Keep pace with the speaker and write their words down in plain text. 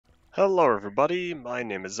Hello everybody, my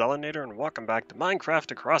name is Zelinator and welcome back to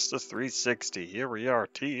Minecraft Across the 360. Here we are,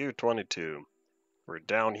 TU22. We're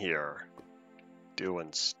down here,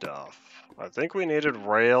 doing stuff. I think we needed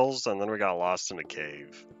rails and then we got lost in a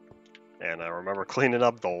cave. And I remember cleaning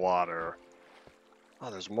up the water. Oh,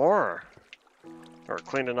 there's more! Or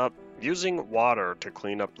cleaning up, using water to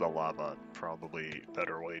clean up the lava. Probably a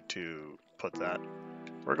better way to put that.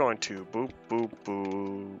 We're going to boop, boop,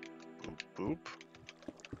 boop, boop, boop.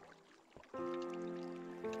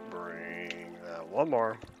 Bring that one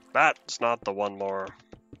more. That's not the one more.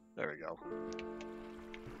 There we go.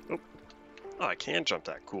 Oop. Oh, I can jump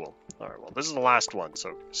that. Cool. Alright, well, this is the last one,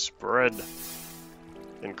 so spread.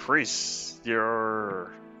 Increase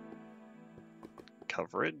your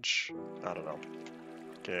coverage? I don't know.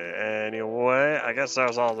 Okay, anyway, I guess that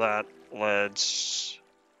was all that. Let's...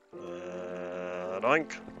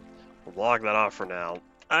 doink. We'll log that off for now.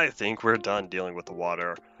 I think we're done dealing with the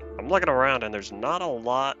water. I'm looking around and there's not a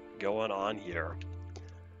lot going on here.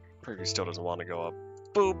 Preview still doesn't want to go up.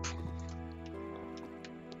 Boop.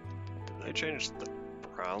 Did they change the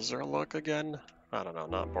browser look again? I don't know,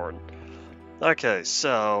 not important. Okay,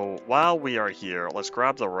 so while we are here, let's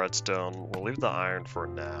grab the redstone. We'll leave the iron for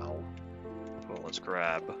now. Well, let's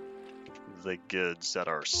grab the goods that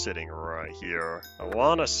are sitting right here. I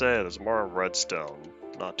want to say there's more redstone,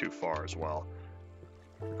 not too far as well.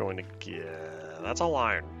 We're going to get... That's all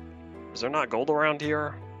iron. Is there not gold around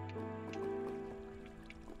here?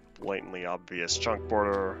 Blatantly obvious chunk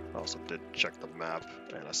border. I also did check the map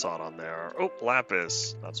and I saw it on there. Oh,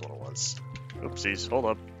 lapis. That's what it was. Oopsies. Hold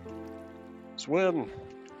up. Swim.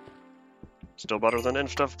 Still better than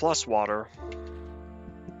Inf plus water.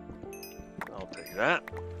 I'll take that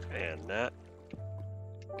and that.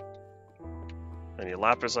 Any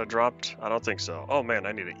lapis I dropped? I don't think so. Oh man,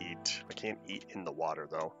 I need to eat. I can't eat in the water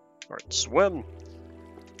though. Alright, swim.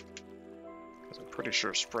 I'm pretty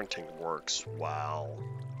sure sprinting works while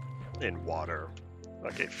in water.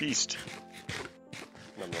 Okay, feast.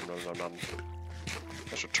 Nom nom nom nom nom.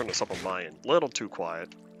 I should turn this up on my end. Little too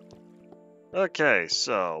quiet. Okay,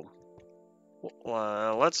 so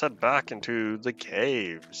let's head back into the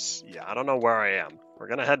caves. Yeah, I don't know where I am. We're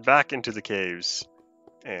gonna head back into the caves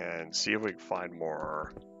and see if we can find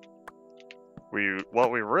more.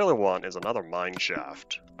 What we really want is another mine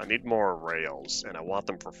shaft. I need more rails, and I want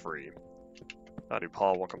them for free. Howdy,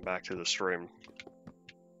 Paul. Welcome back to the stream.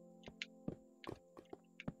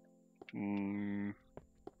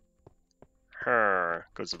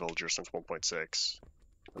 Goods the villager since 1.6.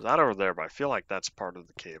 Was that over there? But I feel like that's part of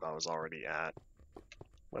the cave I was already at.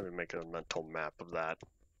 Let me make a mental map of that.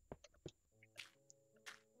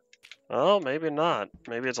 Oh, maybe not.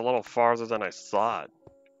 Maybe it's a little farther than I thought.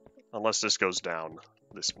 Unless this goes down.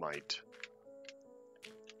 This might.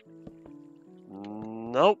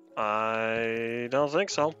 Nope, I don't think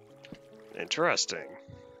so. Interesting.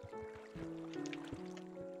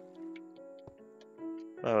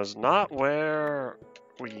 That was not where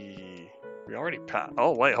we already passed.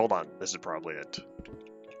 Oh, wait, hold on. This is probably it.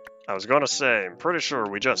 I was going to say, I'm pretty sure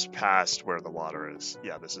we just passed where the water is.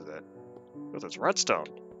 Yeah, this is it. Oh, there's redstone.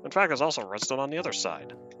 In fact, there's also redstone on the other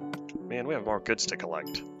side. Man, we have more goods to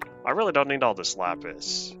collect. I really don't need all this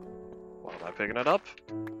lapis. Why am I picking it up?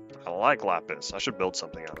 I like lapis. I should build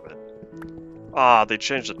something out of it. Ah, they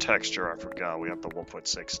changed the texture. I forgot. We have the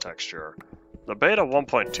 1.6 texture. The beta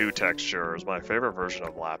 1.2 texture is my favorite version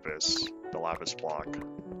of lapis. The lapis block.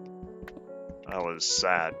 I was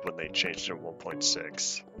sad when they changed it to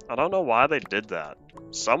 1.6. I don't know why they did that.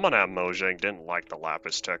 Someone at Mojang didn't like the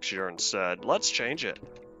lapis texture and said, let's change it.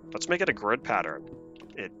 Let's make it a grid pattern.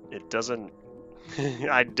 It doesn't...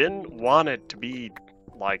 I didn't want it to be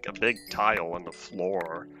like a big tile on the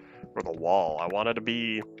floor or the wall. I wanted it to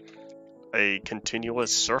be a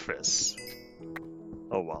continuous surface.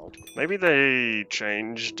 Oh well. Maybe they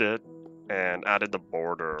changed it and added the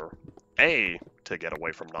border A to get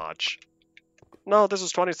away from Notch. No, this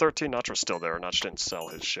is 2013. Notch was still there. Notch didn't sell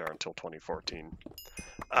his share until 2014.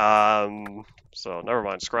 So never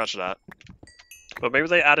mind. Scratch that. But maybe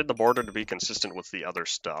they added the border to be consistent with the other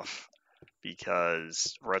stuff.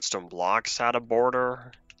 Because redstone blocks had a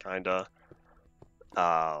border, kinda.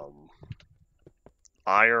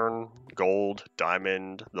 Iron, gold,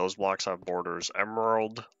 diamond, those blocks have borders.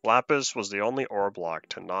 Emerald, lapis was the only ore block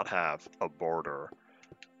to not have a border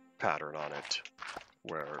pattern on it.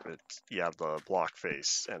 Where you have the block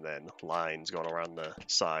face and then lines going around the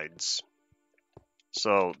sides.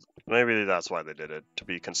 So maybe that's why they did it, to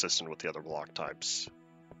be consistent with the other block types.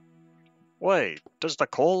 Wait, does the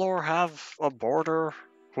coal ore have a border?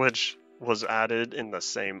 Which was added in the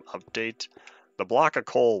same update. the block of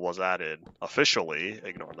coal was added officially,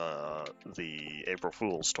 ignore the April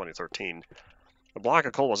Fool's 2013. The block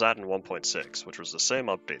of coal was added in 1.6, which was the same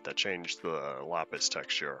update that changed the lapis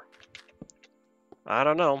texture. I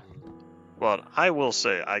don't know, but I will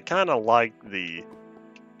say I kind of like the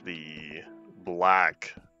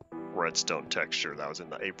black redstone texture that was in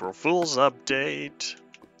the April Fool's update.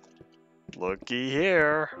 Looky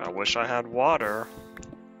here, I wish I had water.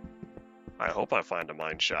 I hope I find a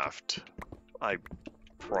mine shaft. I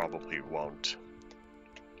probably won't.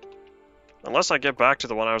 Unless I get back to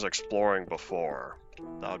the one I was exploring before.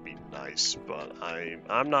 That would be nice, but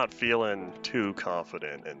I'm not feeling too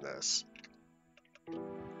confident in this.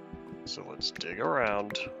 So let's dig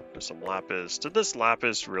around. There's some lapis. Did this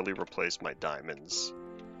lapis really replace my diamonds?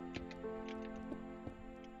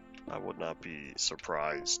 I would not be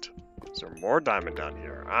surprised. Is there more diamond down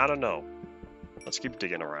here? I don't know. Let's keep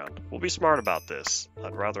digging around. We'll be smart about this.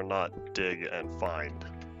 I'd rather not dig and find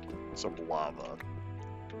some lava.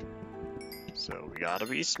 So we gotta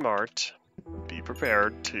be smart. Be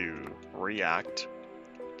prepared to react.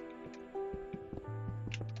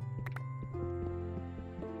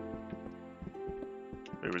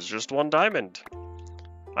 It was just one diamond.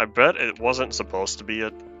 I bet it wasn't supposed to be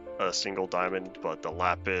a single diamond, but the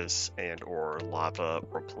lapis and or lava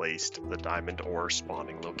replaced the diamond ore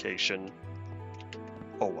spawning location.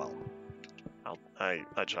 Oh well. I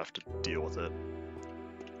just have to deal with it.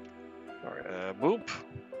 Alright, boop.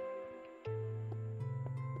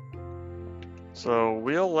 So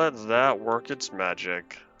we'll let that work its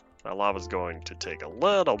magic. That lava's going to take a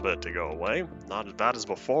little bit to go away. Not as bad as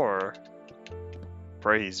before.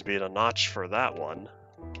 Pray he's beat a notch for that one.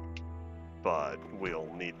 But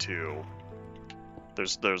we'll need to...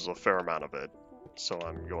 There's a fair amount of it. So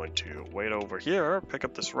I'm going to wait over here, pick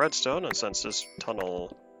up this redstone, and since this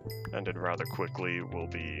tunnel ended rather quickly, we'll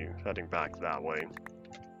be heading back that way.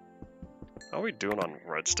 How are we doing on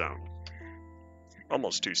redstone?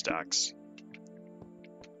 Almost 2 stacks.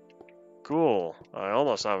 Cool. I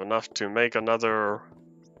almost have enough to make another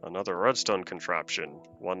redstone contraption.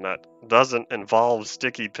 One that doesn't involve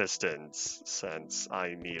sticky pistons, since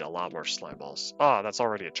I need a lot more slime balls. Ah, that's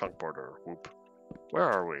already a chunk border. Whoop. Where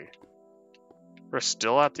are we? We're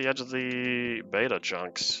still at the edge of the beta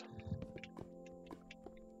chunks.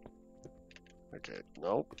 Okay,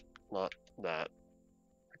 nope, not that.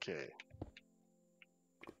 Okay.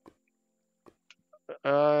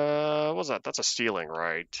 What's that? That's a ceiling,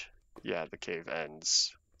 right? Yeah, the cave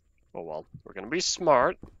ends. Oh well, we're gonna be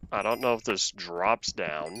smart. I don't know if this drops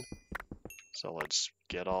down. So let's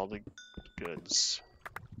get all the goods.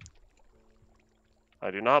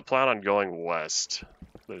 I do not plan on going west.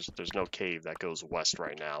 There's no cave that goes west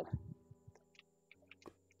right now.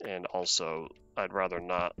 And also, I'd rather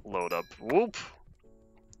not load up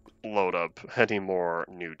any more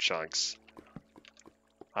new chunks.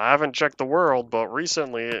 I haven't checked the world, but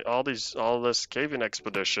recently all this caving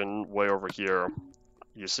expedition way over here,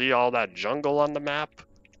 you see all that jungle on the map?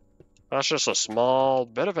 That's just a small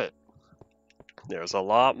bit of it. There's a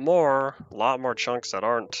lot more chunks that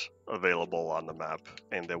aren't available on the map,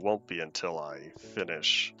 and they won't be until I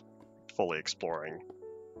finish fully exploring.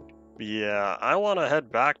 Yeah, I want to head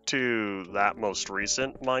back to that most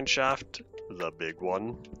recent mine shaft, the big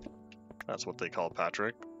one. That's what they call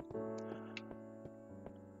Patrick.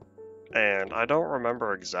 And I don't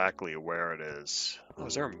remember exactly where it is. Oh,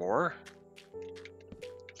 is there more?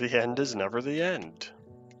 The end is never the end.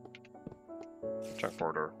 Chunk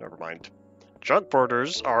border, never mind. Chunk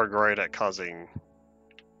borders are great at causing...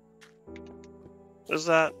 Is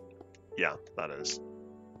that? Yeah, that is.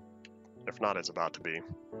 If not, it's about to be.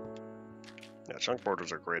 Yeah, chunk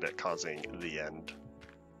borders are great at causing the end.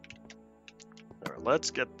 Alright,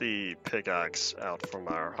 let's get the pickaxe out from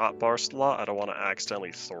our hotbar slot. I don't want to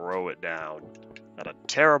accidentally throw it down at a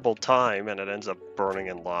terrible time and it ends up burning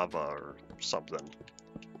in lava or something.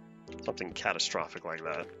 Something catastrophic like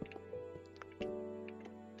that.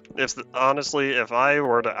 Honestly, if I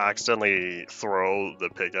were to accidentally throw the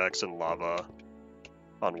pickaxe in lava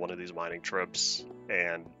on one of these mining trips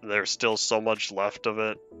and there's still so much left of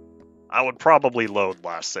it, I would probably load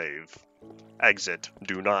last save. Exit,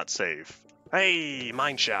 do not save. Hey,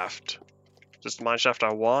 mineshaft. Is this the mineshaft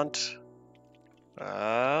I want?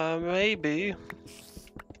 Maybe.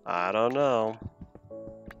 I don't know.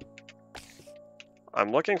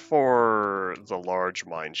 I'm looking for the large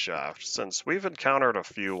mineshaft, since we've encountered a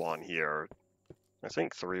few on here. I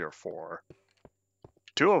think 3 or 4.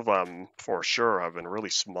 2 of them, for sure, have been really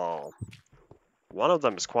small. One of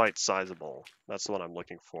them is quite sizable. That's the one I'm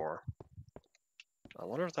looking for. I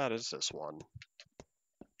wonder if that is this one.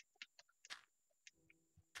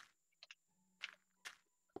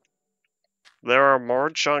 There are more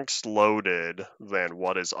chunks loaded than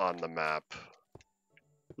what is on the map.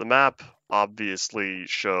 The map obviously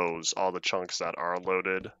shows all the chunks that are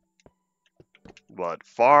loaded, but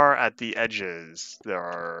far at the edges there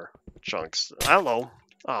are chunks. Hello!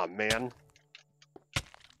 Aw, man.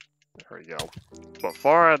 There we go. But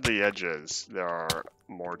far at the edges there are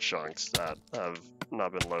more chunks that have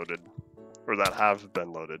not been loaded, or that have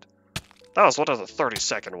been loaded. That was one of the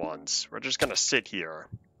 30-second ones. We're just gonna sit here,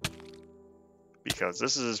 because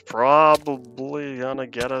this is probably gonna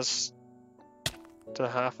get us to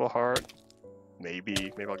half a heart.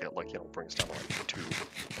 Maybe I'll get lucky and it brings down to like 2.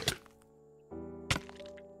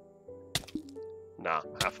 Nah,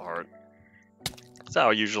 half a heart. That's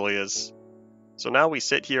how it usually is. So now we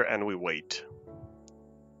sit here and we wait.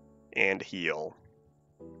 And heal.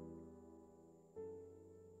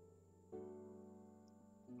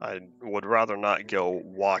 I would rather not go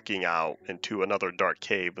walking out into another dark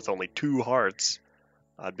cave with only 2 hearts.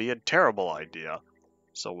 That'd be a terrible idea.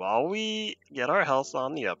 So while we get our health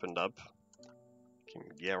on the up and up, can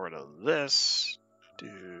get rid of this. Get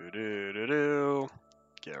rid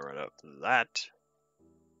of that.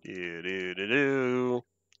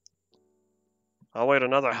 I'll wait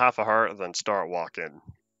another half a heart and then start walking.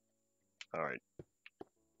 Alright.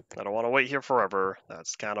 I don't want to wait here forever.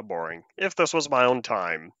 That's kind of boring. If this was my own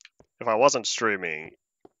time, if I wasn't streaming,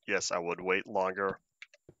 yes, I would wait longer.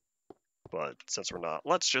 But since we're not,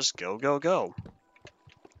 let's just go.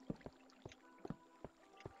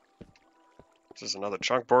 This is another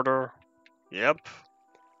chunk border. Yep.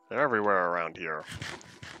 They're everywhere around here.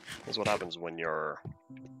 That's what happens when you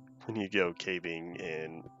go caving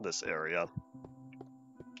in this area.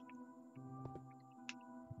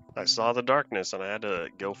 I saw the darkness and I had to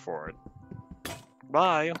go for it.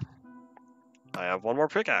 Bye! I have one more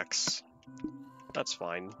pickaxe. That's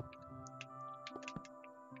fine.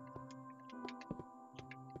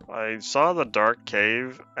 I saw the dark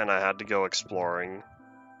cave and I had to go exploring.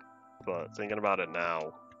 But thinking about it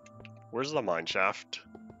now, where's the mine shaft?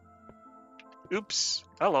 Oops!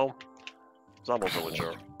 Hello! Zombie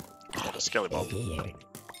villager. And a skelly bomb.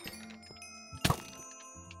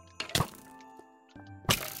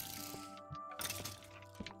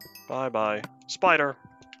 Bye. Spider!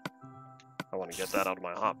 I want to get that out of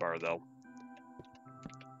my hotbar, though.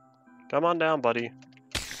 Come on down, buddy.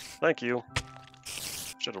 Thank you.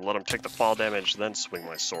 Should have let him take the fall damage, then swing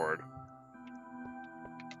my sword.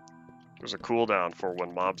 There's a cooldown for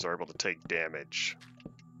when mobs are able to take damage.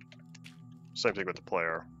 Same thing with the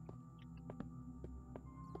player.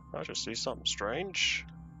 I just see something strange.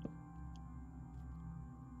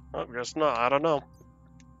 Oh, guess not. I don't know.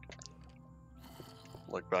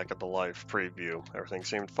 Look back at the live preview. Everything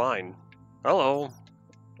seemed fine. Hello.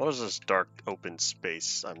 What is this dark open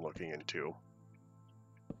space I'm looking into?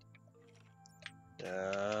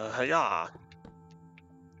 Yeah.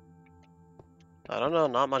 I don't know.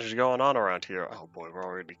 Not much is going on around here. Oh boy, we're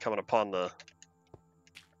already coming upon the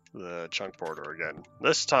chunk border again.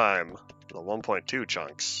 This time, the 1.2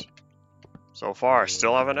 chunks. So far,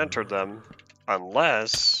 still haven't entered them.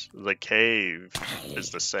 Unless the cave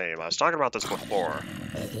is the same. I was talking about this before.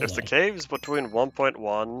 If the caves between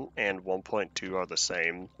 1.1 and 1.2 are the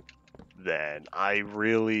same, then I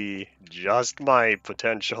really just might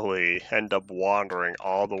potentially end up wandering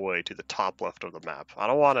all the way to the top left of the map. I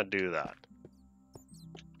don't want to do that.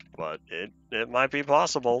 But it might be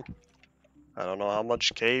possible. I don't know how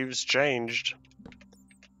much caves changed.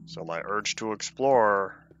 So my urge to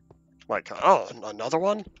explore might come. Oh, another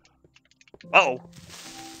one? Uh-oh.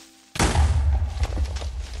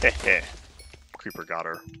 Heh. Creeper got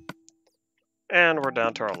her. And we're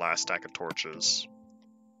down to our last stack of torches.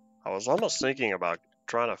 I was almost thinking about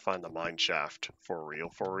trying to find the mine shaft for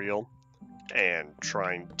real, and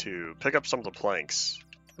trying to pick up some of the planks.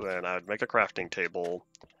 Then I'd make a crafting table,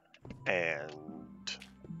 and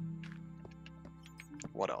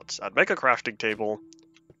what else? I'd make a crafting table.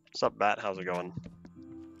 What's up, Bat? How's it going?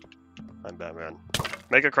 I'm Batman.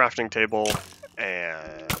 Make a crafting table,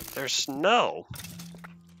 and there's snow.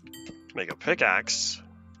 Make a pickaxe,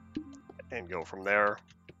 and go from there.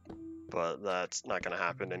 But that's not going to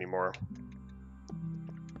happen anymore.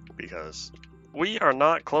 Because we are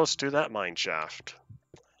not close to that mine shaft.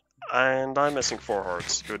 And I'm missing 4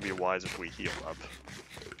 hearts. It would be wise if we heal up.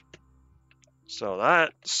 So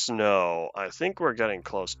that snow, I think we're getting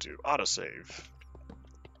close to autosave.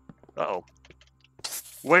 Uh-oh.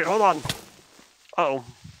 Wait, hold on! Uh-oh.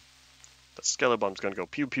 The skelly bomb's gonna go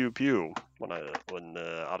pew pew pew when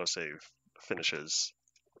the autosave finishes.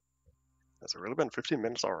 Has it really been 15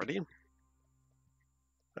 minutes already?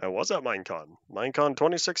 I was at Minecon. Minecon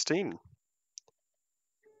 2016.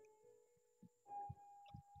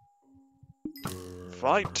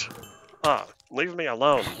 fight! Ah, leave me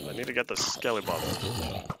alone. I need to get the skelly bomb.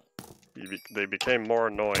 They became more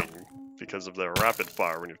annoying because of their rapid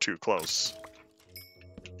fire when you're too close.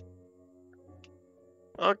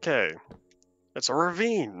 Okay. It's a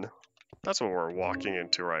ravine. That's what we're walking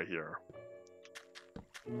into right here.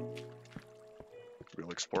 We'll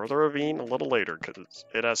explore the ravine a little later because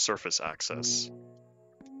it has surface access.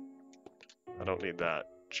 I don't need that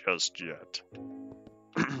just yet.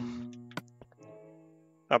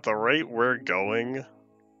 At the rate we're going,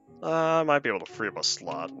 I might be able to free up a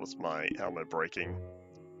slot with my helmet breaking.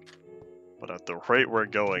 But at the rate we're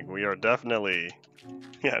going, we are definitely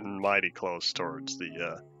getting mighty close towards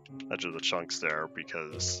the edge of the chunks there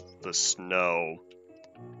because the snow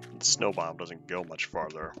bomb doesn't go much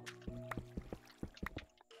farther.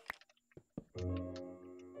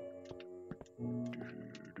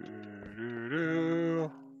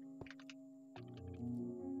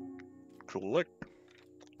 Click.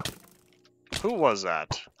 Who was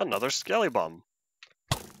that? Another skelly bum.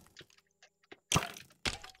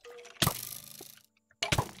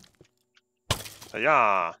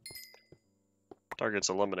 Yeah. Target's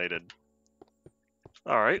eliminated.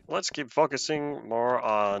 Alright, let's keep focusing more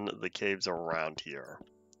on the caves around here.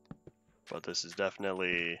 But this is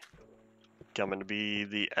definitely coming to be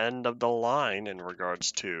the end of the line in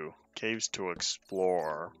regards to caves to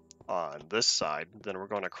explore on this side. Then we're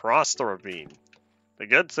going to cross the ravine. The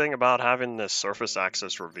good thing about having this surface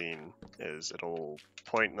access ravine is it'll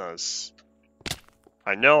point us...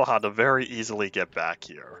 I know how to very easily get back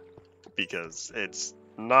here because it's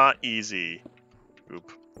not easy.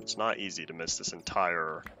 It's not easy to miss this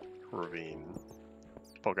entire ravine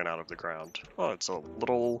poking out of the ground. Oh, it's a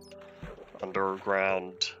little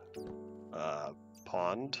underground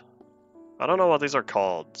pond. I don't know what these are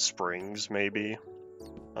called. Springs, maybe?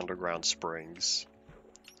 Underground springs.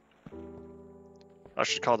 I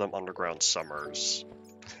should call them underground summers.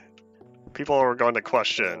 People are going to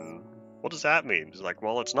question, what does that mean? It's like,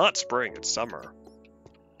 well, it's not spring, it's summer.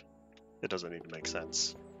 It doesn't even make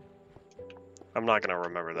sense. I'm not going to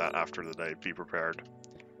remember that after the day. Be prepared.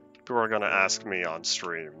 People are going to ask me on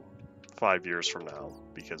stream 5 years from now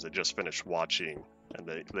because they just finished watching and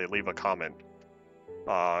they leave a comment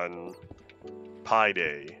on Pi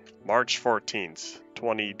Day, March 14th,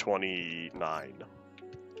 2029.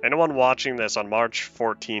 Anyone watching this on March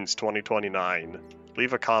 14th, 2029,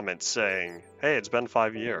 leave a comment saying, hey, it's been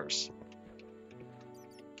 5 years.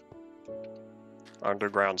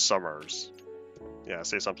 Underground summers. Yeah,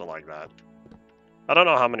 say something like that. I don't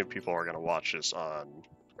know how many people are going to watch this on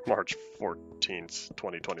March 14th,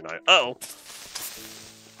 2029. Uh-oh!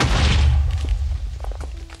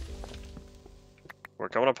 We're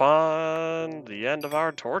coming upon the end of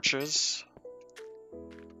our torches.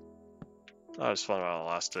 That was fun while it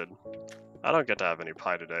lasted. I don't get to have any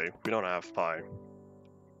pie today. We don't have pie.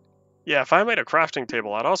 Yeah, if I made a crafting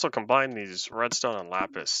table, I'd also combine these redstone and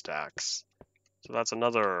lapis stacks. So that's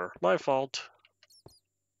another... my fault.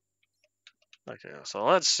 Okay, so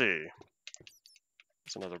let's see.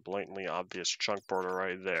 There's another blatantly obvious chunk border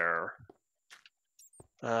right there.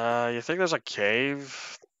 You think there's a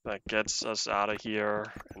cave that gets us out of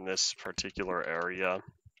here in this particular area?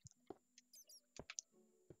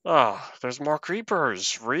 Oh, there's more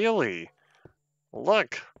creepers, really?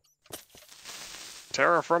 Look!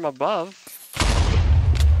 Terror from above.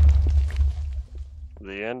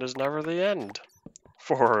 The end is never the end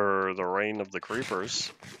for the reign of the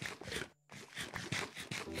creepers.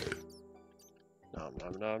 Nom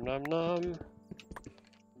nom nom nom nom.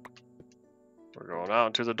 We're going out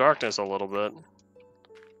into the darkness a little bit.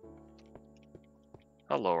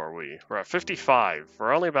 How low are we? We're at 55.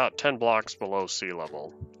 We're only about 10 blocks below sea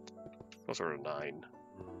level. Closer to 9.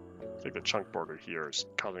 I think the chunk border here is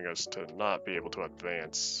causing us to not be able to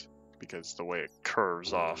advance because the way it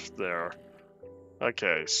curves off there.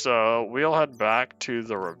 Okay, so we'll head back to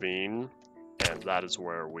the ravine, and that is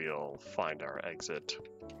where we'll find our exit.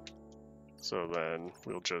 So then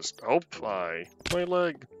we'll just, oh, my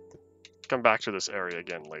leg, come back to this area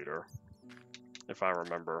again later, if I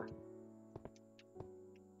remember.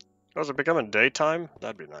 Oh, is it becoming daytime?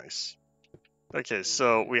 That'd be nice. Okay,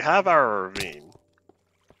 so we have our ravine.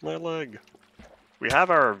 My leg. We have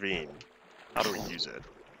our ravine. How do we use it?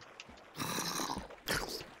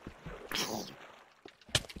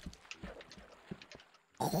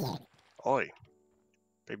 Oi.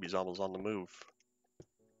 Baby's almost on the move.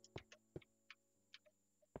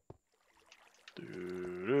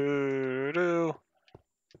 Doo-doo-doo.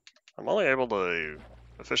 I'm only able to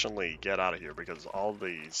efficiently get out of here because all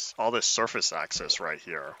this surface access right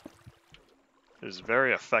here is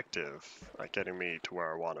very effective at getting me to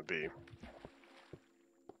where I want to be.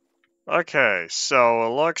 Okay, so it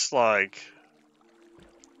looks like...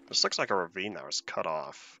 This looks like a ravine that was cut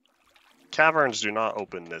off. Caverns do not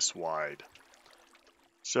open this wide.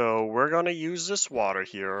 So we're going to use this water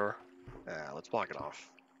here. Yeah, let's block it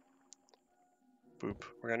off. Boop.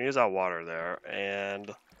 We're going to use that water there,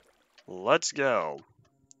 and let's go.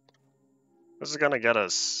 This is going to get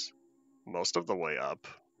us most of the way up.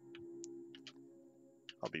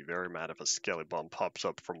 I'll be very mad if a skelly bum pops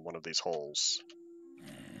up from one of these holes.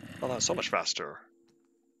 Oh, that's so much faster.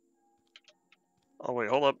 Oh, wait,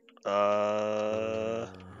 hold up.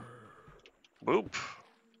 Boop.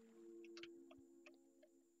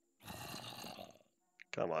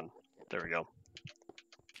 Come on. There we go.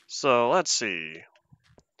 So, let's see.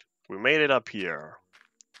 We made it up here.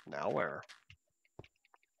 Now where?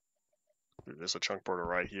 There's a chunk border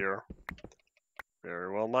right here.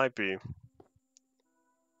 Very well might be.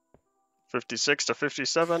 56 to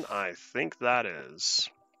 57? I think that is.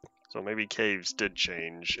 So maybe caves did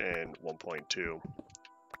change in 1.2.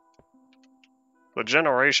 The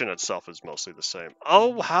generation itself is mostly the same.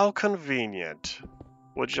 Oh, how convenient.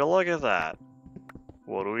 Would you look at that?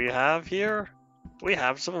 What do we have here? We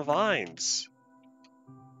have some vines.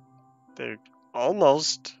 They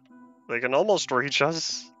can almost reach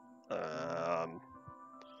us.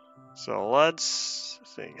 So let's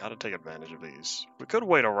think how to take advantage of these. We could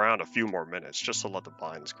wait around a few more minutes just to let the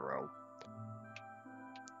vines grow.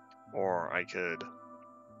 Or I could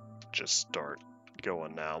just start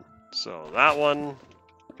going now. So that one,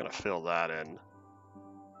 I'm gonna fill that in.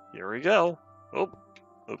 Here we go. Oh,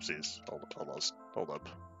 oopsies. Hold up.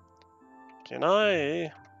 Am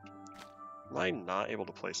I not able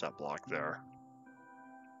to place that block there?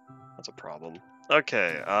 That's a problem.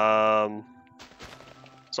 Okay,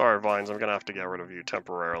 sorry, vines, I'm gonna have to get rid of you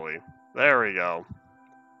temporarily. There we go.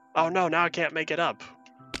 Oh no, now I can't make it up.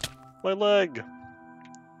 My leg.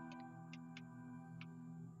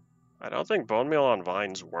 I don't think bone meal on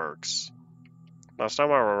vines works. Last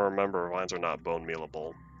time I remember, vines are not bone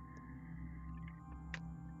mealable.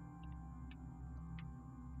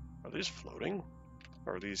 Are these floating?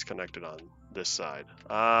 Or are these connected on this side?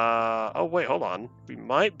 Oh wait, hold on. We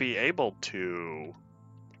might be able to...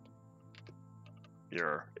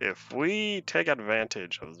 Here, if we take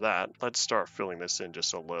advantage of that, let's start filling this in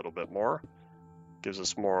just a little bit more. Gives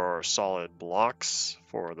us more solid blocks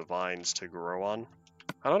for the vines to grow on.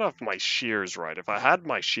 I don't know if my shear's right. If I had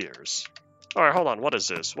my shears... Alright, hold on. What is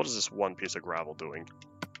this? What is this one piece of gravel doing?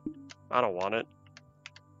 I don't want it.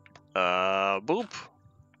 Boop.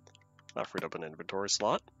 That freed up an inventory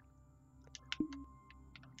slot.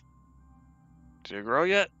 Did it grow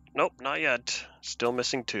yet? Nope, not yet. Still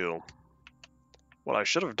missing 2. What I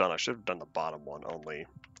should have done the bottom one only.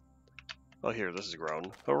 Oh, here, this is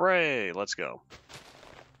grown. Hooray! Let's go.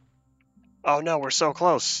 Oh no, we're so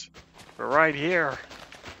close. We're right here.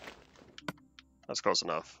 That's close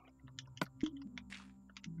enough.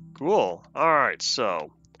 Cool. Alright,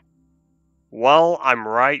 so. Well, I'm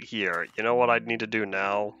right here. You know what I need to do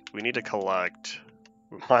now? We need to collect.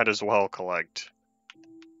 We might as well collect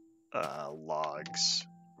logs.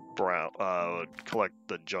 Collect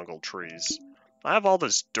the jungle trees. I have all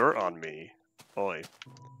this dirt on me. Boy.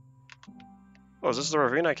 Oh, is this the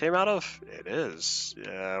ravine I came out of? It is.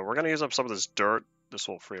 Yeah, we're gonna use up some of this dirt. This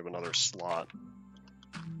will free up another slot.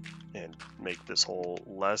 And make this hole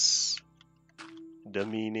less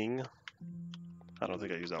demeaning. I don't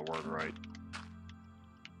think I used that word right.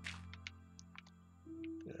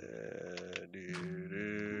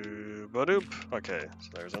 Badoop. Okay, so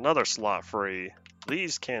there's another slot free.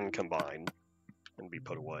 These can combine and be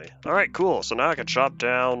put away. Alright, cool. So now I can chop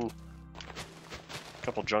down a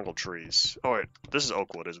couple jungle trees. Oh wait, this is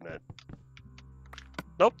oak wood, isn't it?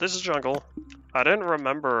 Nope, this is jungle. I didn't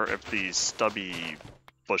remember if these stubby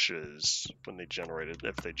bushes, when they generated,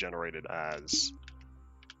 if they generated as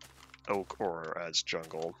oak or as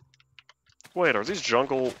jungle. Wait, are these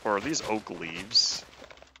jungle, or are these oak leaves?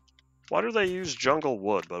 Why do they use jungle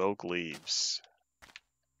wood but oak leaves?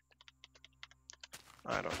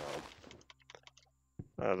 I don't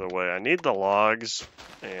know. Either way, I need the logs,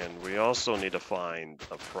 and we also need to find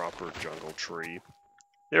a proper jungle tree.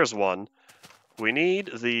 There's one. We need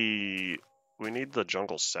the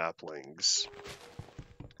jungle saplings.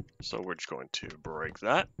 So we're just going to break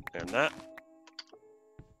that and that.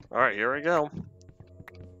 Alright, here we go.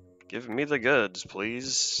 Give me the goods,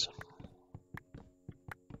 please.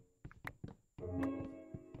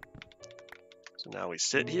 So now we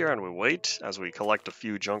sit here and we wait as we collect a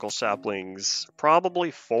few jungle saplings.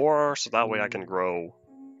 Probably 4, so that way I can grow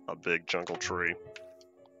a big jungle tree.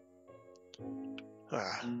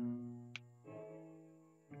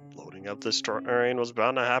 Loading. Climbing up this terrain was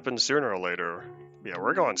bound to happen sooner or later. Yeah,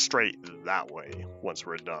 we're going straight that way once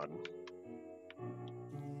we're done.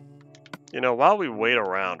 You know, while we wait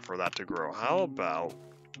around for that to grow, how about...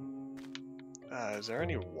 is there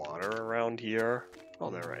any water around here? Oh,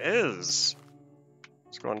 there is! I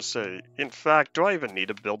was going to say, in fact, do I even need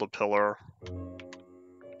to build a pillar?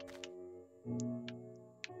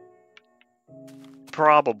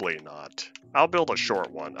 Probably not. I'll build a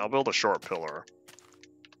short one. I'll build a short pillar.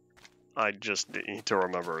 I just need to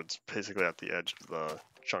remember it's basically at the edge of the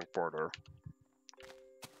chunk border.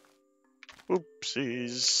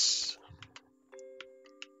 Oopsies.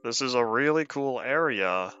 This is a really cool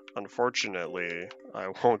area. Unfortunately,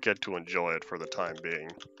 I won't get to enjoy it for the time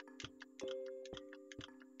being.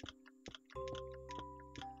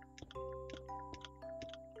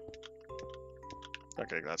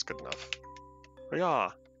 Okay, that's good enough. Yeah,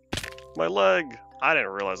 my leg! I didn't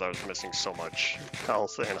realize I was missing so much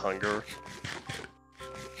health and hunger.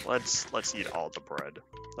 Let's eat all the bread.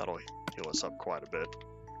 That'll heal us up quite a bit.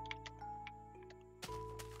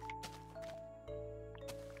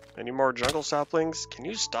 Any more jungle saplings? Can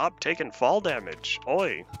you stop taking fall damage?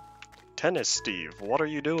 Oi! Tennis Steve, what are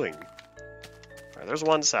you doing? Alright, there's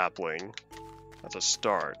one sapling. That's a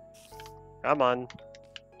start. Come on.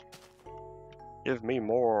 Give me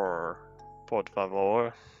more. Por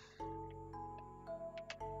favor.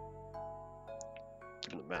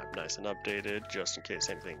 Keeping the map nice and updated, just in case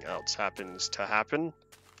anything else happens to happen.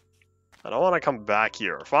 I don't want to come back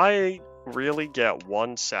here. If I really get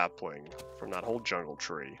one sapling from that whole jungle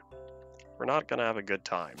tree, we're not going to have a good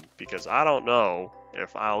time, because I don't know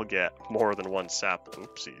if I'll get more than one sapling,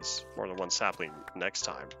 oopsies, more than one sapling next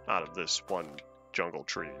time out of this one jungle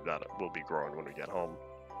tree that will be growing when we get home.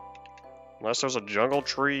 Unless there's a jungle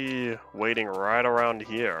tree waiting right around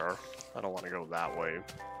here. I don't want to go that way.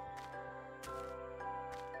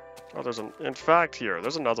 Oh, in fact here,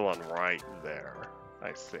 there's another one right there,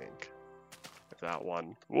 I think. That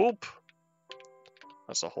one. Whoop!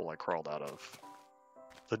 That's the hole I crawled out of.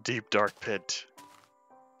 The deep dark pit.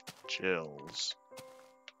 Chills.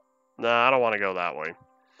 Nah, I don't want to go that way.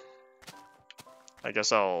 I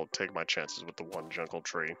guess I'll take my chances with the one jungle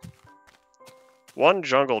tree. One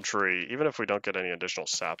jungle tree, even if we don't get any additional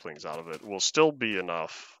saplings out of it, will still be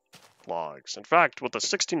enough logs. In fact, with the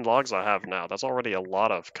 16 logs I have now, that's already a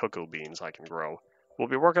lot of cocoa beans I can grow. We'll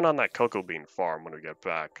be working on that cocoa bean farm when we get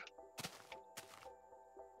back.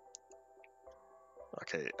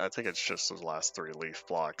 Okay, I think it's just those last 3 leaf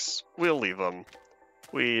blocks. We'll leave them.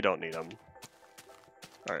 We don't need them.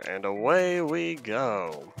 Alright, and away we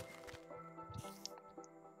go.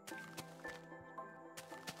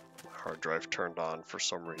 Hard drive turned on for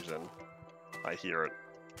some reason. I hear it.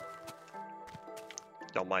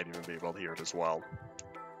 Y'all might even be able to hear it as well.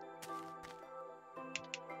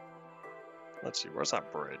 Let's see, where's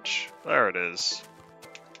that bridge? There it is.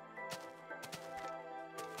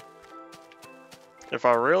 If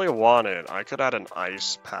I really wanted, I could add an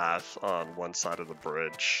ice path on one side of the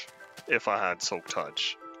bridge if I had Soak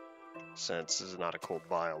Touch, since this is not a cold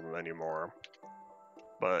biome anymore.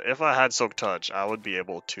 But if I had Soak Touch, I would be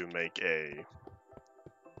able to make a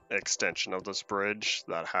extension of this bridge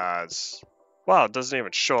that has... Wow, it doesn't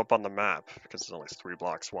even show up on the map because it's only 3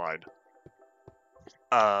 blocks wide.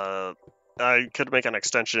 I could make an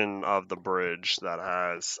extension of the bridge that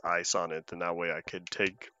has ice on it, and that way I could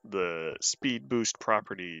take the speed boost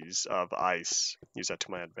properties of ice, use that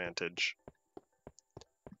to my advantage.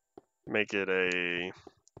 Make it a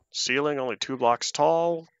ceiling only 2 blocks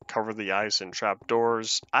tall, cover the ice in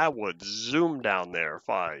trapdoors. I would zoom down there if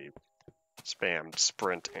I spammed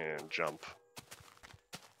sprint and jump.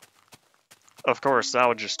 Of course, that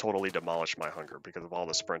would just totally demolish my hunger because of all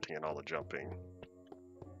the sprinting and all the jumping.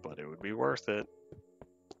 But it would be worth it.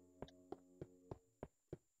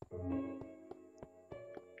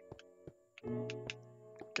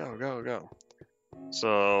 Go, go, go.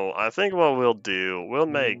 So, I think what we'll do, we'll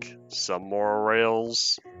make some more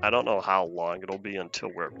rails. I don't know how long it'll be until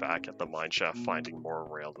we're back at the mineshaft finding more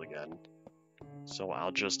rails again. So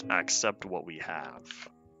I'll just accept what we have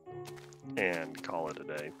and call it a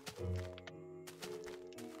day.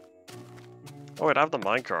 Oh wait, I have the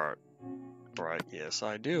minecart. Right, yes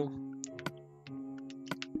I do.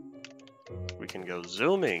 We can go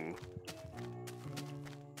zooming.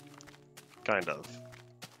 Kind of.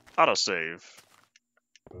 Autosave.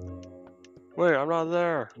 Wait, I'm not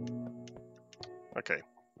there. Okay.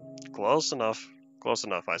 Close enough. Close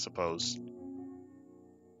enough, I suppose.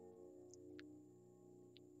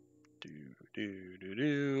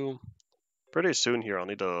 Do. Pretty soon here, I'll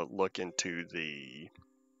need to look into the...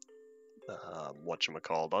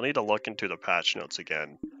 whatchamacallit. I'll need to look into the patch notes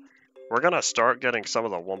again. we're gonna start getting some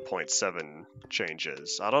of the 1.7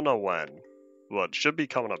 changes. I don't know when, but it should be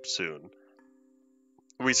coming up soon.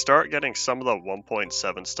 We start getting some of the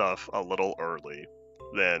 1.7 stuff a little early,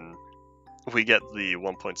 then we get the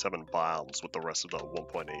 1.7 biomes with the rest of the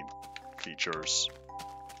 1.8 features.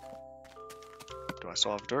 Do I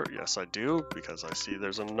still have dirt? Yes, I do, because I see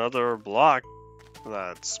there's another block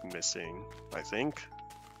that's missing, I think.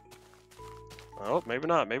 Oh, maybe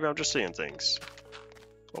not. Maybe I'm just seeing things.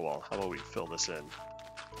 Oh well, how about we fill this in?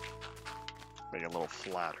 Make it a little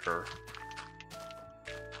flatter.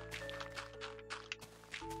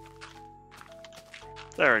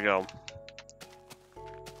 There we go.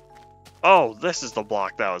 Oh, this is the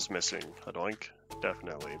block that was missing. Hadoink.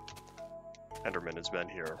 Definitely. Enderman has been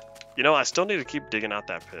here. You know, I still need to keep digging out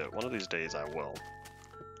that pit. One of these days I will.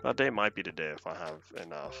 That day might be today if I have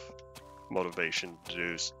enough motivation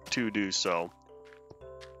to do so.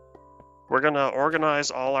 We're gonna organize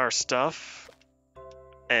all our stuff,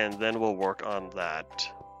 and then we'll work on that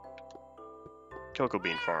cocoa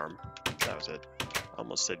bean farm. That was it. I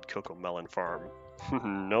almost said cocoa melon farm.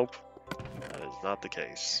 Nope, that is not the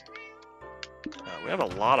case. We have a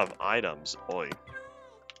lot of items. Oi.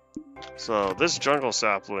 So this jungle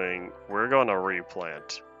sapling, we're gonna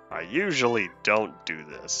replant. I usually don't do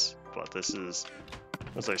this, but this is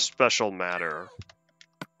a special matter.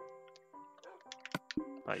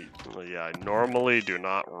 I normally do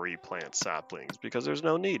not replant saplings because there's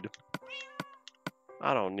no need.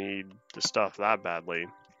 I don't need the stuff that badly.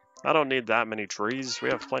 I don't need that many trees. We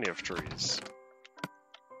have plenty of trees.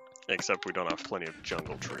 Except we don't have plenty of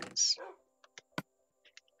jungle trees.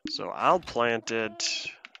 So I'll plant it...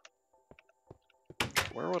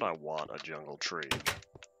 Where would I want a jungle tree?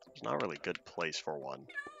 There's not really a good place for one.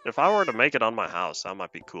 If I were to make it on my house, that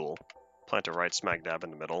might be cool. Plant it right smack dab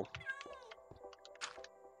in the middle.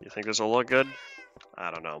 You think this will look good? I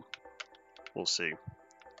don't know. We'll see.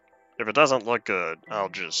 If it doesn't look good, I'll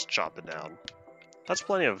just chop it down. That's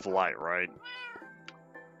plenty of light, right?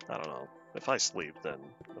 I don't know. If I sleep, then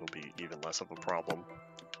it'll be even less of a problem.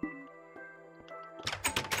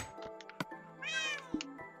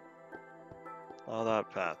 All that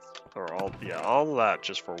path, or all of that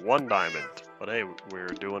just for one diamond. But hey, we're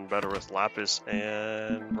doing better with lapis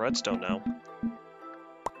and redstone now.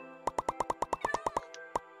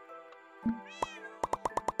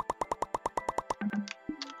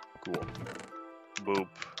 Cool. Boop.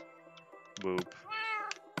 Boop.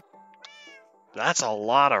 That's a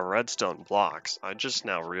lot of redstone blocks. I just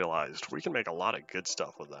now realized we can make a lot of good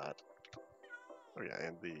stuff with that. Oh yeah,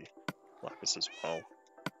 and the lapis as well.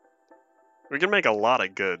 We can make a lot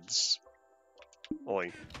of goods.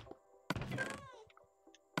 Oi.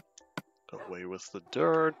 Away with the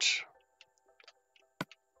dirt.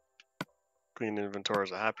 Clean inventory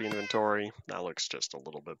is a happy inventory. That looks just a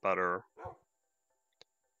little bit better.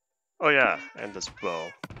 Oh yeah, and this bow.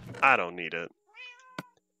 I don't need it.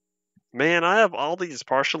 Man, I have all these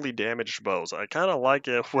partially damaged bows. I kind of like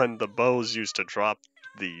it when the bows used to drop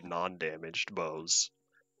the non-damaged bows.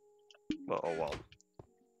 But oh well.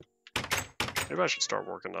 Maybe I should start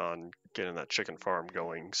working on getting that chicken farm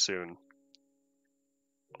going soon.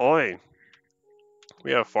 Oi!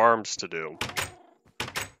 We have farms to do.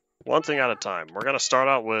 One thing at a time. We're gonna start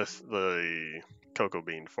out with the cocoa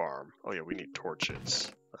bean farm. Oh yeah, we need torches.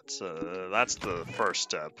 That's the first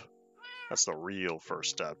step. That's the real first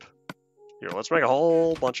step. Here, let's make a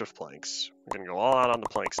whole bunch of planks. We're gonna go all out on the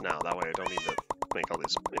planks now. That way I don't need to make all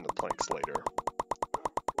these into planks later.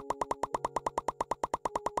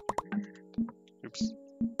 Oops.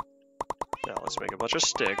 Now let's make a bunch of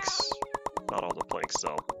sticks. Not all the planks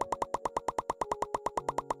though.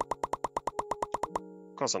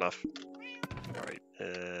 Close enough. Alright,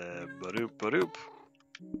 ba-doop, ba-doop.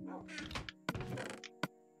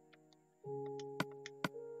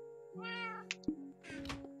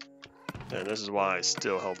 And this is why I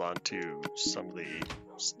still held on to some of the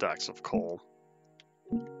stacks of coal.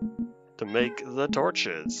 To make the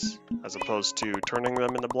torches, as opposed to turning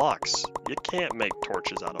them into blocks. You can't make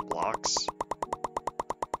torches out of blocks.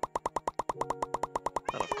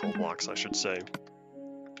 Out of coal blocks, I should say.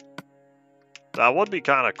 That would be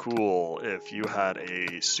kind of cool if you had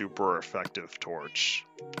a super effective torch.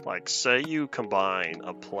 Like, say you combine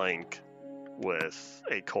a plank with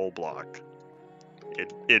a coal block.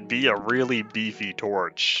 It'd be a really beefy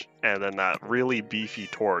torch, and then that really beefy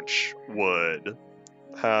torch would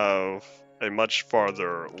have a much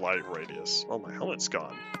farther light radius. Oh, my helmet's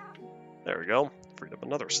gone. There we go. Freed up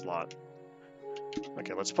another slot.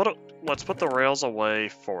 Okay, let's put the rails away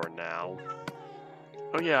for now.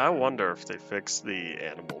 Oh yeah, I wonder if they fixed the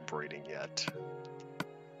animal breeding yet.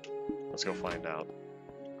 Let's go find out.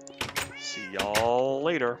 See y'all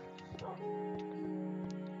later.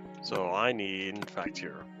 So I need, in fact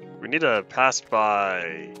here, we need to pass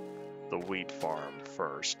by the wheat farm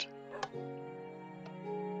first.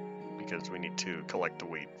 Because we need to collect the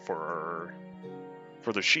wheat for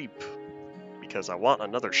the sheep. Because I want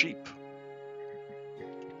another sheep.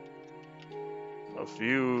 A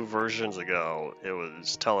few versions ago, it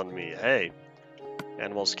was telling me, hey,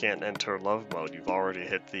 animals can't enter love mode. You've already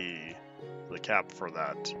hit the cap for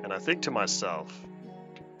that. And I think to myself,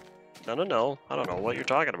 no, I don't know what you're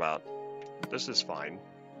talking about. This is fine.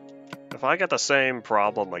 If I get the same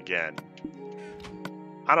problem again,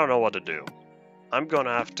 I don't know what to do. I'm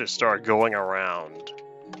gonna have to start going around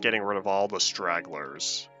getting rid of all the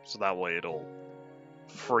stragglers, so that way it'll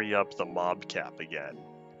free up the mob cap again.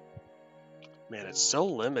 Man, it's so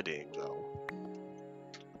limiting though.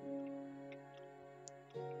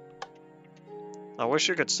 I wish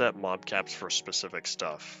you could set mob caps for specific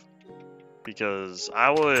stuff, because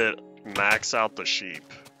I would max out the sheep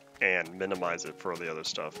and minimize it for the other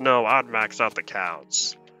stuff. No, I'd max out the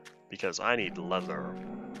cows, because I need leather.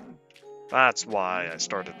 That's why I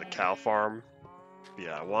started the cow farm.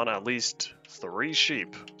 Yeah, I want at least 3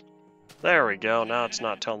 sheep. There we go, now it's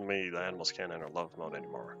not telling me the animals can't enter love mode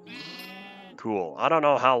anymore. Cool. I don't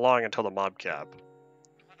know how long until the mob cap.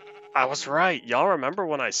 I was right. Y'all remember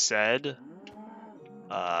when I said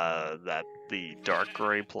that the dark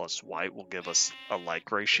gray plus white will give us a light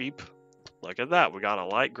gray sheep? Look at that, we got a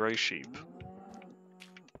light gray sheep.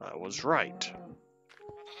 I was right.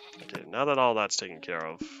 Okay, now that all that's taken care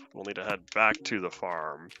of, we'll need to head back to the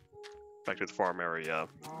farm. Back to the farm area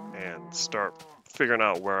and start figuring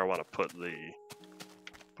out where I want to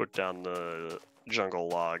put down the jungle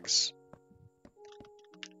logs.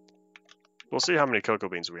 We'll see how many cocoa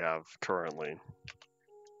beans we have currently.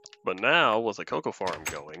 But now, with the cocoa farm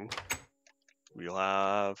going, we'll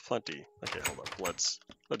have plenty. Okay, hold up. Let's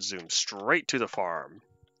zoom straight to the farm.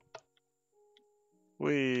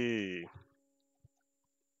 Whee!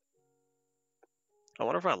 I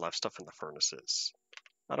wonder if I left stuff in the furnaces.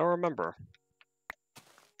 I don't remember.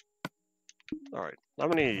 Alright, how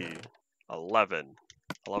many? 11.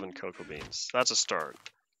 11 cocoa beans. That's a start.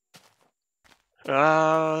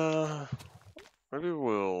 Maybe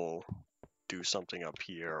we'll do something up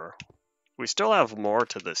here. We still have more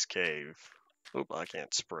to this cave. Oop, I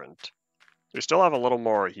can't sprint. We still have a little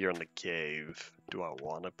more here in the cave. Do I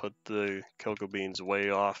want to put the cocoa beans way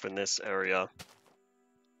off in this area?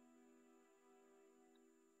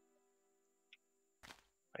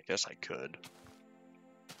 I guess I could.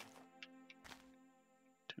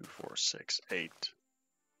 2, 4, 6, 8,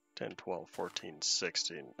 10, 12, 14,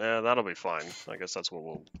 16. That'll be fine. I guess that's what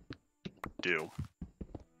we'll do.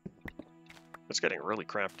 It's getting really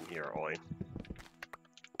cramped in here, oi.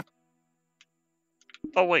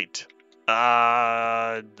 Oh, wait.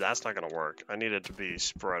 That's not gonna work. I need it to be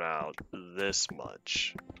spread out this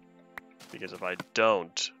much. Because if I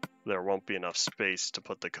don't, there won't be enough space to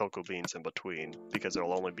put the cocoa beans in between, because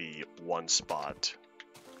there'll only be one spot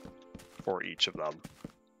for each of them.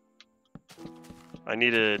 I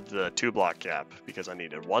needed the 2 block gap, because I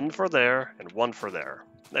needed 1 for there and 1 for there.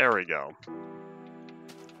 There we go.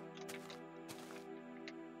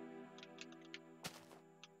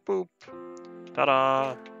 Boop.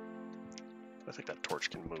 Ta-da! I think that torch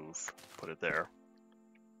can move. Put it there.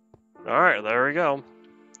 Alright, there we go.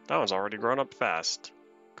 That one's already grown up fast.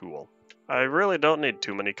 Cool. I really don't need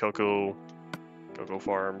too many cocoa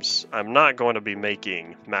farms. I'm not going to be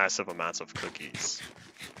making massive amounts of cookies.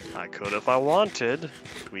 I could if I wanted.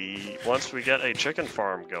 Once we get a chicken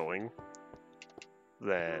farm going,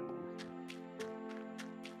 then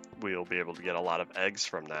we'll be able to get a lot of eggs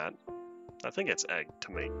from that. I think it's egg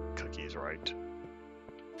to make cookies, right?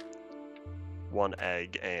 1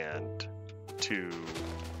 egg and 2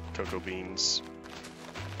 cocoa beans.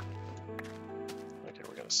 Okay,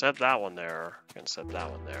 we're gonna set that one there. We're gonna set that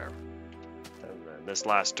one there. And then this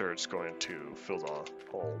last dirt's going to fill the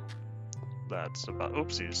hole. That's about,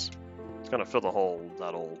 oopsies. It's gonna fill the hole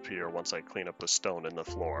that'll appear once I clean up the stone in the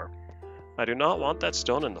floor. I do not want that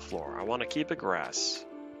stone in the floor. I want to keep it grass.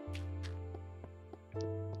 And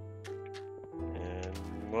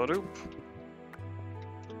whadoop.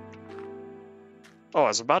 Oh, I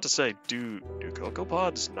was about to say, do cocoa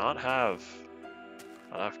pods not have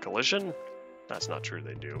collision? That's not true,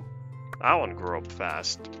 they do. That one grew up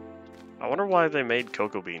fast. I wonder why they made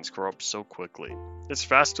cocoa beans grow up so quickly. It's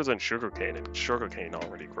faster than sugarcane, and sugarcane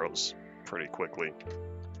already grows pretty quickly.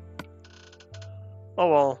 Oh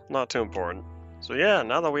well, not too important. So yeah,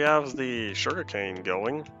 now that we have the sugarcane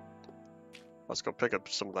going, let's go pick up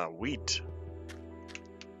some of that wheat.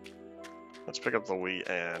 Let's pick up the wheat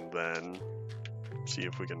and then see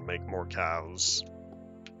if we can make more cows.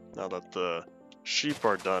 Now that the sheep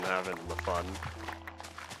are done having the fun.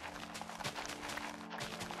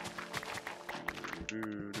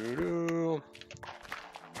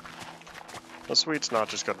 The sweet's not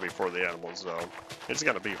just going to be for the animals, though. It's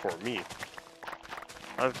going to be for me.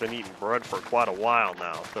 I've been eating bread for quite a while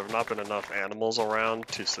now. There have not been enough animals around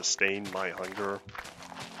to sustain my hunger.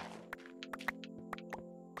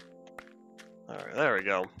 Alright, there we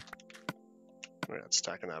go. We're not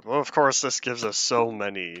stacking that. Well, of course, this gives us so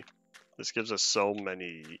many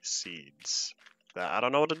seeds that I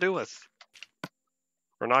don't know what to do with.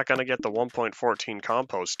 We're not going to get the 1.14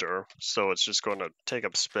 composter, so it's just going to take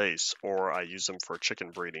up space, or I use them for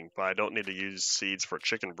chicken breeding. But I don't need to use seeds for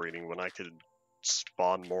chicken breeding when I could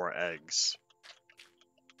spawn more eggs.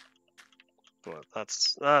 But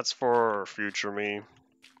that's for future me.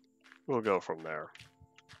 We'll go from there.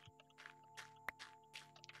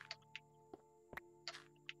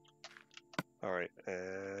 Alright,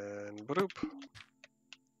 and bloop.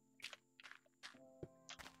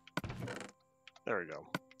 There we go.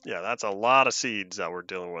 Yeah, that's a lot of seeds that we're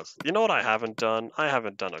dealing with. You know what I haven't done? I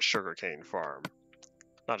haven't done a sugarcane farm.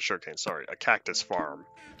 Not a sugarcane, sorry, a cactus farm.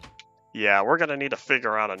 Yeah, we're gonna need to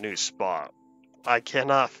figure out a new spot. I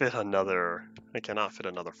cannot fit another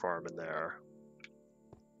farm in there.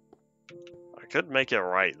 I could make it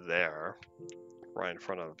right there, right in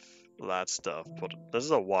front of that stuff, but this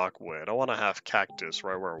is a walkway. I don't want to have cactus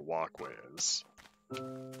right where a walkway is.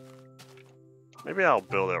 Maybe I'll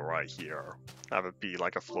build it right here. Have it be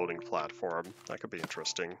like a floating platform. That could be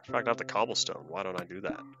interesting. In fact, not the cobblestone. Why don't I do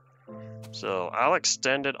that? So I'll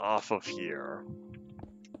extend it off of here.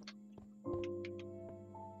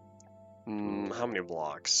 How many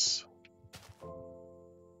blocks?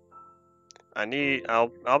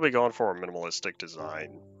 I'll be going for a minimalistic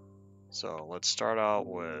design. So let's start out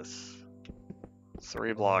with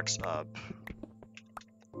 3 blocks up.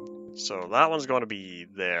 So that one's going to be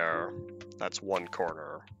there. That's one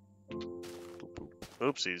corner.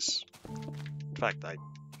 Oopsies. In fact,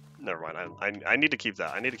 never mind. I need to keep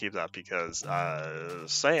that. I need to keep that because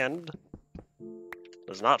sand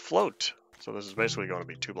does not float. So this is basically going to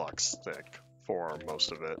be 2 blocks thick for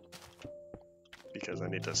most of it, because I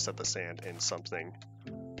need to set the sand in something.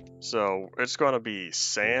 So it's going to be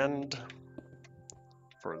sand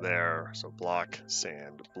for there. So block,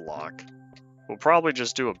 sand, block. We'll probably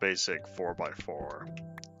just do a basic 4x4.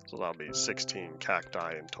 So that'll be 16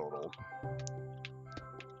 cacti in total.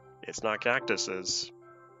 It's not cactuses.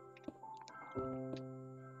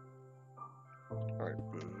 Alright,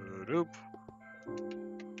 boop.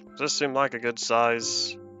 Does this seem like a good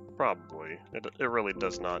size? Probably. It really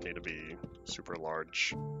does not need to be super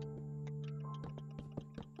large.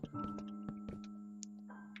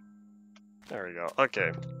 There we go.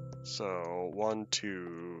 Okay. So 1,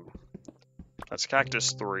 2. That's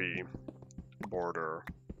cactus 3, border.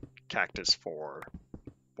 Cactus 4,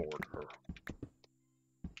 border.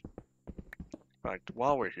 In fact,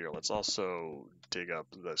 while we're here, let's also dig up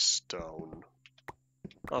the stone.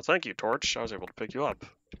 Oh, thank you, Torch. I was able to pick you up.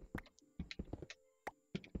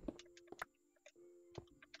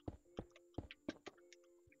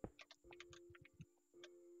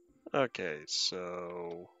 Okay,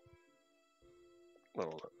 so...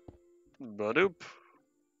 little... Badoop.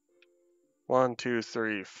 1, 2,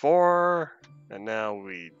 3, 4. And now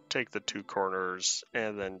we take the 2 corners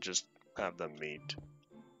and then just have them meet.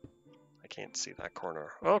 I can't see that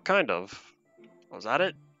corner. Oh, kind of. Was that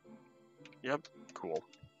it? Yep, cool.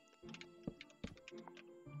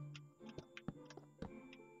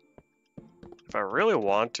 If I really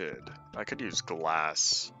wanted, I could use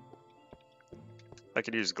glass. I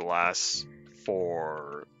could use glass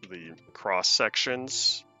for the cross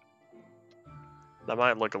sections. That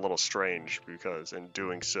might look a little strange because in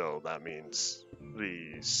doing so, that means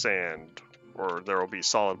the sand, or there will be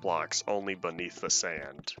solid blocks only beneath the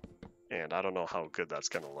sand. And I don't know how good that's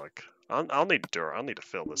gonna look. I'll need dirt. I'll need to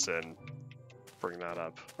fill this in. Bring that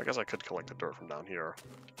up. I guess I could collect the dirt from down here,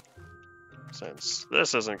 since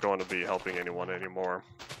this isn't going to be helping anyone anymore.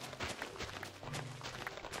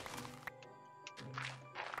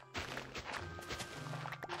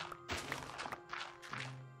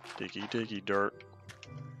 Diggy diggy dirt.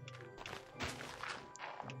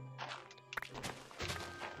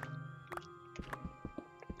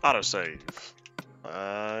 Autosave.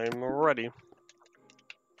 I'm ready,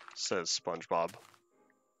 says SpongeBob.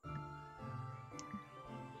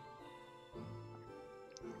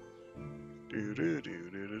 Do do do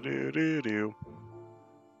do do do do.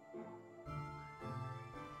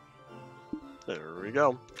 There we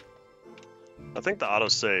go. I think the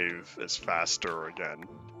autosave is faster again.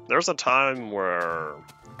 There's a time where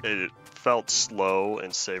it felt slow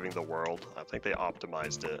in saving the world. I think they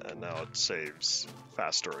optimized it, and now it saves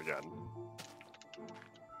faster again.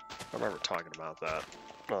 I remember talking about that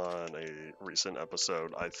on a recent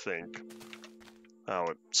episode, I think. How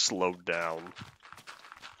it slowed down.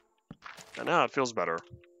 And now it feels better.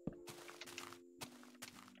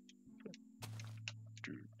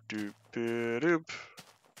 Doop, doop, doop.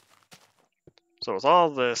 So with all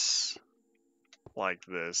this like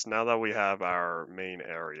this, now that we have our main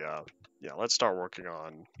area, yeah, let's start working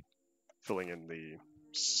on filling in the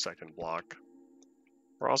second block.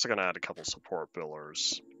 We're also going to add a couple support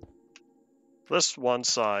pillars. This one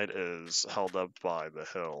side is held up by the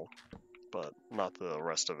hill, but not the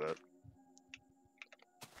rest of it.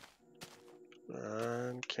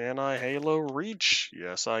 And can I Halo reach?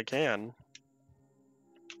 Yes, I can.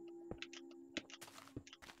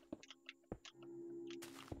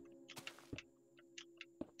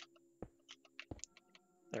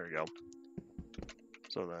 There we go.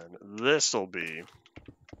 So then this will be...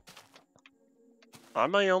 I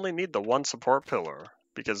may only need the one support pillar,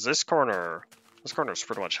 because this corner is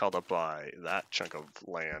pretty much held up by that chunk of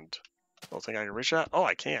land. Don't think I can reach that? Oh,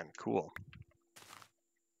 I can. Cool.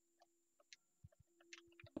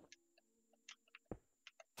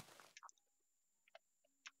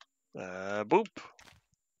 Boop.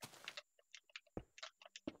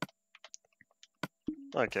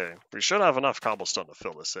 Okay, we should have enough cobblestone to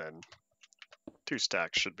fill this in. 2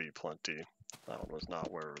 stacks should be plenty. That one was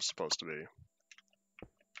not where it was supposed to be.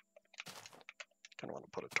 Kind of want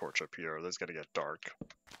to put a torch up here. This is going to get dark.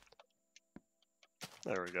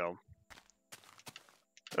 There we go.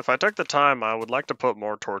 If I took the time, I would like to put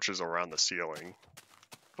more torches around the ceiling,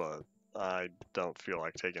 but I don't feel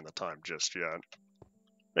like taking the time just yet.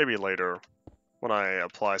 Maybe later, when I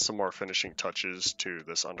apply some more finishing touches to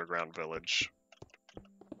this underground village.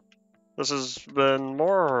 This has been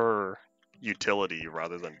more utility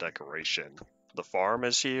rather than decoration. The farm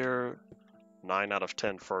is here, 9 out of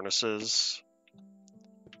 10 furnaces,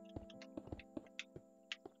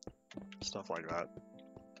 stuff like that.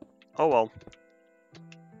 Oh well,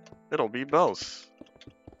 it'll be both.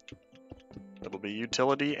 It'll be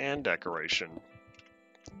utility and decoration,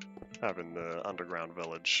 having the underground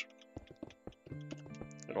village.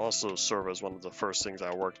 It'll also serve as one of the first things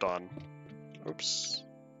I worked on. Oops,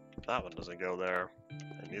 that one doesn't go there,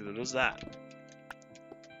 and neither does that.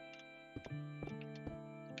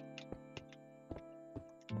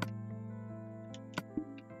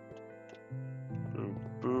 Boop,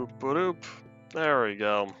 boop, boop. There we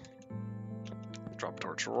go. Drop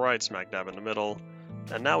torch right smack dab in the middle.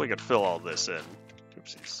 And now we could fill all this in.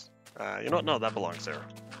 Oopsies. You know what? No, that belongs there.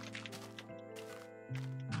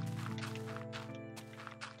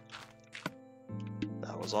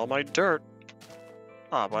 That was all my dirt.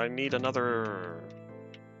 Ah, but I need another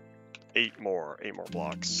 8 more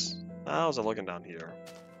blocks. How's it looking down here?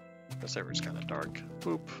 This area's kind of dark.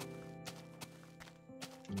 Boop.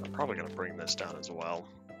 I'm probably going to bring this down as well.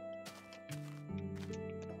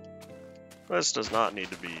 This does not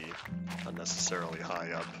need to be unnecessarily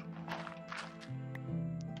high up.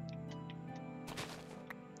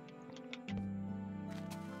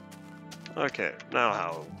 Okay, now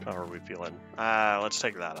how are we feeling? Let's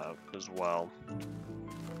take that out as well.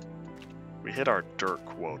 We hit our dirt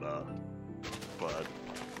quota, but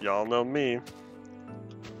y'all know me.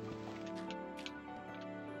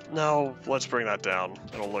 No, let's bring that down.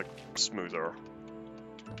 It'll look smoother.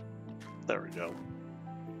 There we go.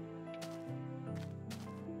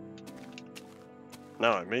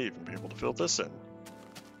 Now I may even be able to fill this in.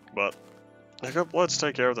 But let's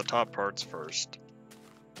take care of the top parts first.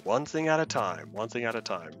 One thing at a time, one thing at a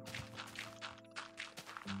time.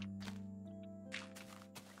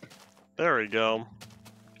 There we go.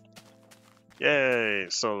 Yay!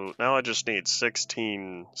 So now I just need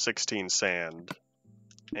 16 sand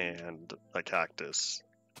and a cactus.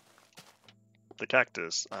 The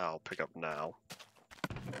cactus I'll pick up now.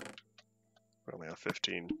 We only have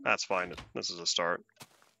 15. That's fine. This is a start.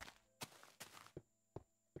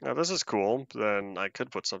 Now this is cool. Then I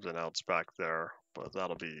could put something else back there, but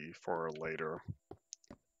that'll be for later.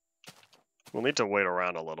 We'll need to wait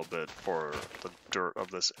around a little bit for the dirt of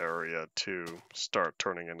this area to start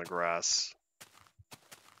turning into grass.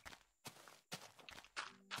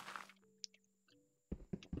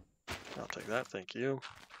 I'll take that, thank you.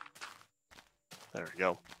 There we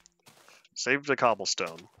go. Save the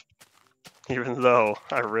cobblestone. Even though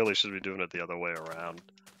I really should be doing it the other way around.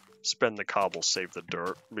 Spend the cobble, save the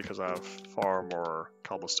dirt, because I have far more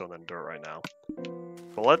cobblestone than dirt right now.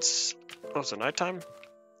 But let's... Oh, is it nighttime?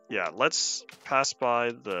 Yeah, let's pass by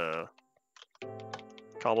the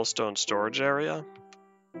cobblestone storage area,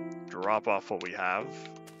 drop off what we have,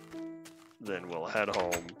 then we'll head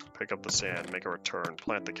home, pick up the sand, make a return,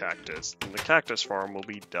 plant the cactus, and the cactus farm will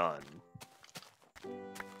be done.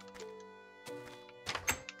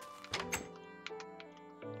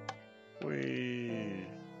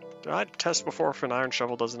 Did I test before if an iron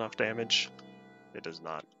shovel does enough damage? It does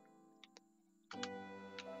not.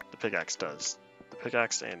 The pickaxe does. The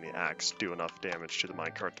pickaxe and the axe do enough damage to the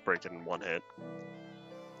minecart to break it in one hit.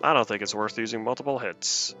 I don't think it's worth using multiple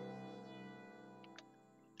hits.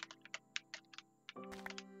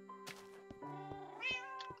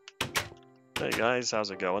 Hey guys,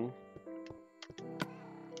 how's it going?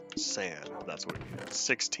 Sand, that's what we need.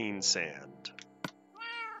 16 sand.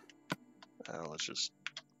 Let's just...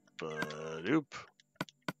 Oop.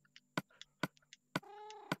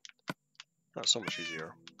 That's so much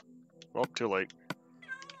easier. Well, too late.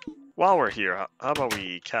 While we're here, how about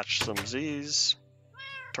we catch some Z's?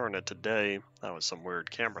 Turn it to day. That was some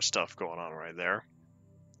weird camera stuff going on right there.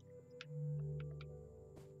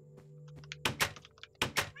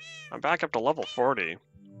 I'm back up to level 40.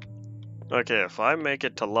 Okay, if I make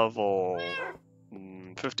it to level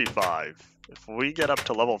 55, if we get up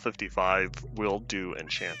to level 55, we'll do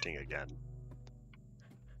enchanting again.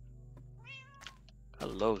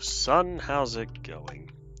 Hello, son. How's it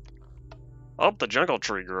going? Oh, the jungle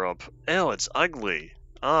tree grew up. Ew, it's ugly.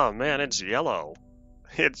 Oh, man, it's yellow.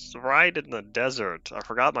 It's right in the desert. I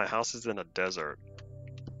forgot my house is in a desert.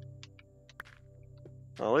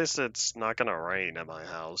 Well, at least it's not gonna rain at my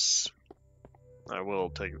house. I will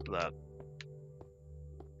take that.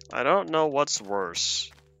 I don't know what's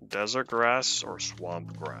worse, desert grass or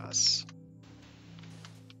swamp grass.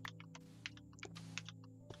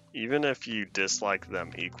 Even if you dislike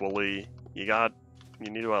them equally, you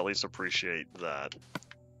need to at least appreciate that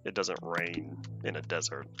it doesn't rain in a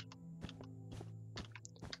desert.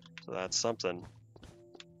 So that's something.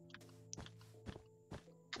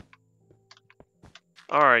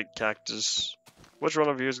 Alright, cactus. Which one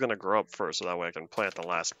of you is going to grow up first so that way I can plant the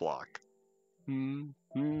last block?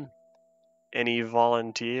 Any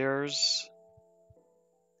volunteers?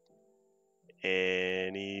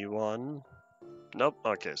 Anyone? Nope.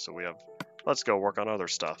 Okay, so we have... Let's go work on other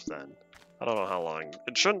stuff then. I don't know how long.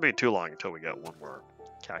 It shouldn't be too long until we get one more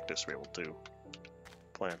cactus to be able to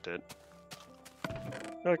plant it.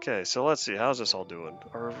 Okay, so let's see. How's this all doing?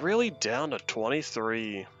 Are we really down to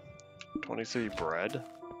 23 bread?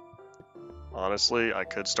 Honestly, I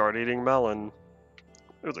could start eating melon.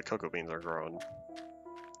 Ooh, the cocoa beans are growing.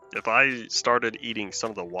 If I started eating some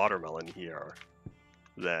of the watermelon here,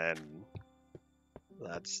 then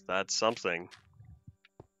that's something.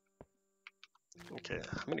 Okay,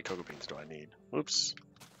 how many cocoa beans do I need? Oops.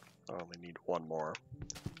 I only need one more.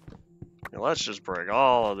 Now let's just break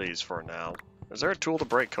all of these for now. Is there a tool to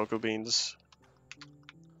break cocoa beans?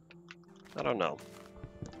 I don't know.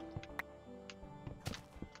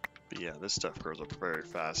 But yeah, this stuff grows up very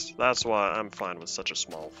fast. That's why I'm fine with such a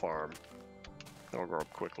small farm. It'll grow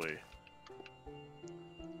up quickly.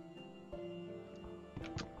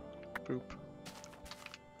 Boop.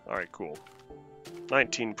 Alright, cool.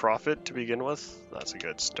 19 profit to begin with. That's a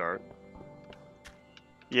good start.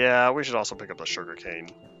 Yeah, we should also pick up the sugarcane.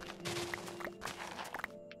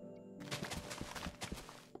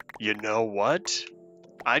 You know what?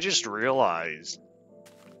 I just realized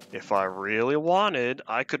if I really wanted,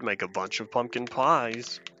 I could make a bunch of pumpkin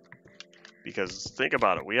pies. Because think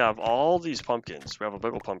about it, we have all these pumpkins. We have a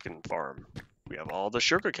big old pumpkin farm. We have all the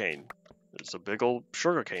sugarcane. There's a big old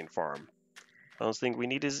sugarcane farm. The only thing we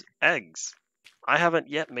need is eggs. I haven't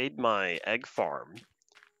yet made my egg farm,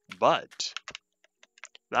 but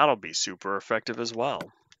that'll be super effective as well.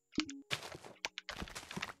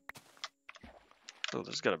 So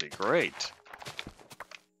this is gonna be great.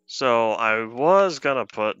 So I was gonna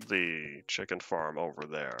put the chicken farm over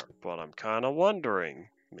there, but I'm kind of wondering,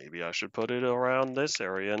 maybe I should put it around this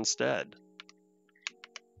area instead.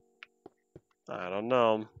 I don't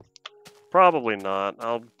know. Probably not.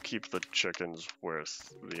 I'll keep the chickens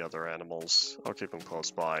with the other animals. I'll keep them close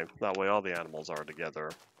by. That way all the animals are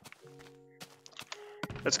together.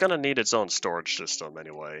 It's gonna need its own storage system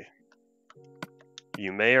anyway.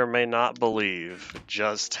 You may or may not believe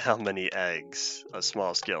just how many eggs a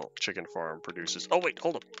small-scale chicken farm produces. Oh wait,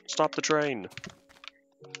 hold up. Stop the train.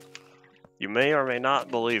 You may or may not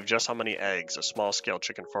believe just how many eggs a small-scale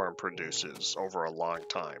chicken farm produces over a long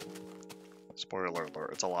time. Spoiler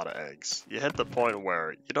alert, it's a lot of eggs. You hit the point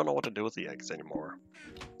where you don't know what to do with the eggs anymore.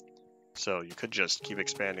 So you could just keep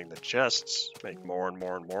expanding the chests, make more and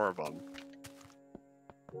more and more of them.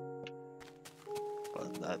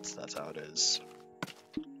 but that's how it is.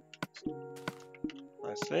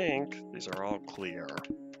 I think these are all clear.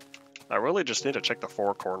 I really just need to check the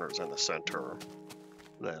 4 corners in the center.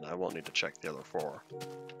 Then I won't need to check the other 4.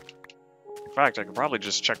 In fact, I could probably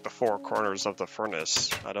just check the 4 corners of the furnace.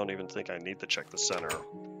 I don't even think I need to check the center.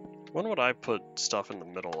 When would I put stuff in the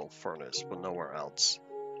middle of the furnace, but nowhere else?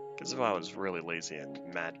 Because if I was really lazy and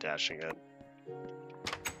mad dashing it.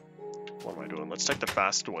 What am I doing? Let's take the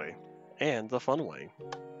fast way. And the fun way.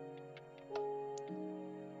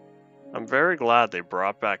 I'm very glad they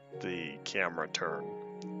brought back the camera turn.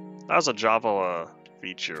 That was a Java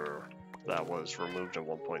feature that was removed in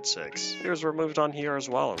 1.6. It was removed on here as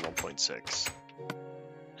well in 1.6.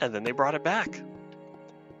 And then they brought it back.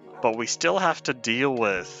 But we still have to deal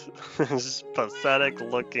with this pathetic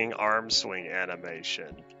looking arm swing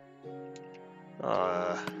animation.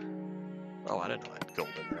 Oh, I didn't know I had gold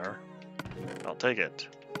in there. I'll take it.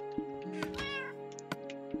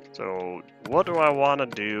 So, what do I want to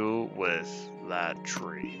do with that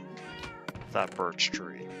tree? That birch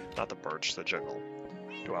tree. Not the birch, the jungle.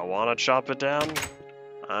 Do I want to chop it down?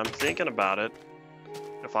 I'm thinking about it.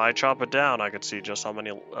 If I chop it down, I could see just how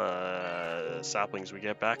many saplings we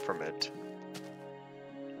get back from it.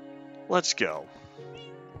 Let's go.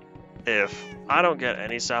 If I don't get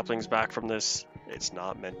any saplings back from this, it's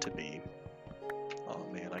not meant to be. Oh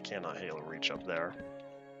man, I cannot Halo reach up there.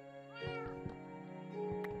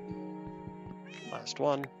 Last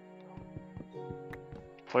one.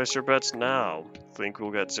 Place your bets now. Think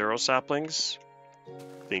we'll get 0 saplings?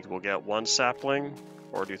 Think we'll get 1 sapling?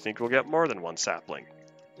 Or do you think we'll get more than 1 sapling?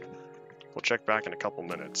 We'll check back in a couple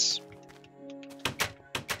minutes.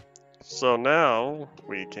 So now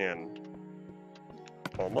we can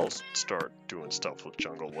almost start doing stuff with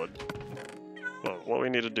jungle wood. But what we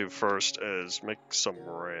need to do first is make some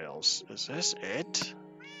rails. Is this it?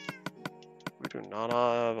 We do not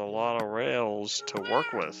have a lot of rails to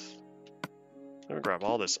work with. Let me grab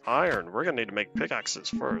all this iron. We're gonna need to make pickaxes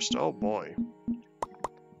first. Oh boy.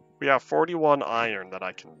 We have 41 iron that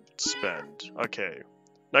I can spend. Okay.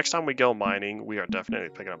 Next time we go mining, we are definitely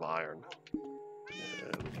picking up iron. We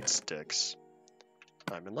need sticks.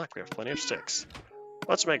 I'm in luck, we have plenty of sticks.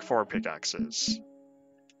 Let's make 4 pickaxes.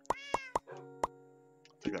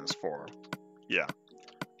 I think that was 4. Yeah.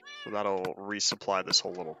 So that'll resupply this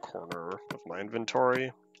whole little corner of my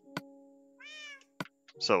inventory.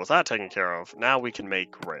 So with that taken care of, now we can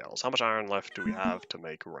make rails. How much iron left do we have to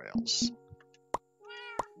make rails?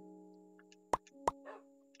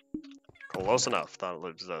 Close enough. That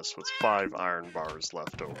leaves us with 5 iron bars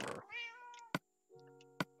left over.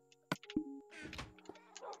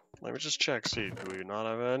 Let me just check, see, do we not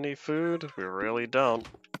have any food? We really don't.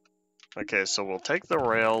 Okay, so we'll take the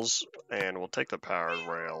rails, and we'll take the powered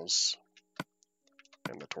rails,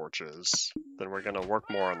 and the torches. Then we're gonna work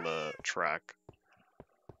more on the track.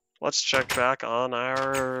 Let's check back on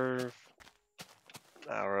our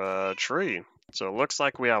tree. So it looks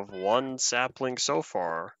like we have 1 sapling so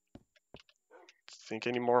far. Think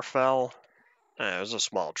any more fell? It was a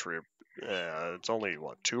small tree. It's only,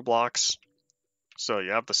 what, 2 blocks? So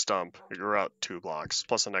you have the stump, it grew out 2 blocks,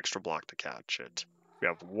 plus an extra block to catch it. We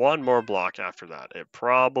have 1 more block after that. It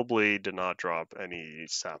probably did not drop any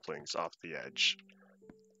saplings off the edge.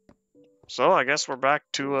 So I guess we're back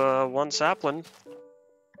to 1 sapling.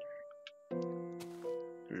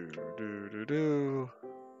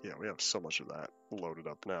 Yeah, we have so much of that loaded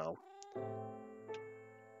up now.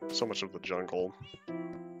 So much of the jungle.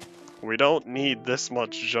 We don't need this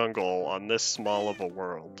much jungle on this small of a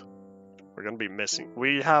world. We're gonna be missing.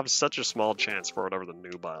 We have such a small chance for whatever the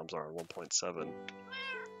new biomes are in 1.7.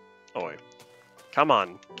 Oh wait. Come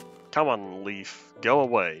on. Come on, leaf. Go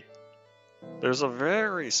away. There's a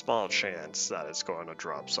very small chance that it's going to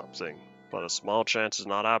drop something. But a small chance is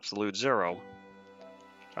not absolute 0.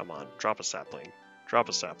 Come on, drop a sapling. Drop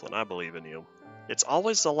a sapling, I believe in you. It's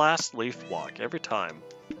always the last leaf block, every time.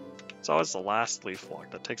 It's always the last leaf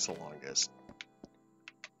block that takes the longest.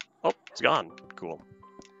 Oh, it's gone. Cool.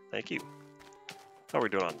 Thank you. How are we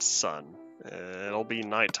doing on sun? It'll be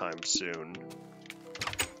nighttime soon.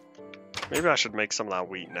 Maybe I should make some of that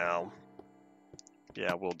wheat now.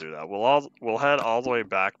 Yeah, we'll do that. We'll head all the way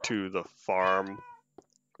back to the farm.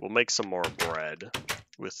 We'll make some more bread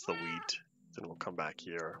with the wheat. Then we'll come back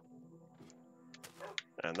here.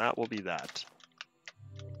 And that will be that.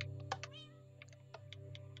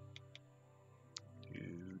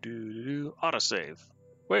 Autosave.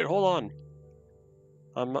 Wait, hold on.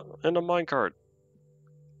 I'm in a minecart.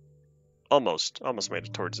 Almost made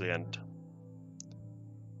it towards the end.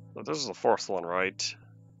 But this is the 4th one, right?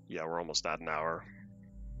 Yeah, we're almost at an hour.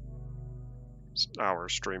 Hour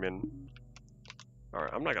streaming.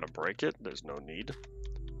 Alright, I'm not gonna break it. There's no need.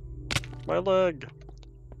 My leg!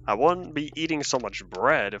 I wouldn't be eating so much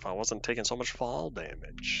bread if I wasn't taking so much fall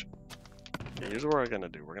damage. Okay, here's what we're gonna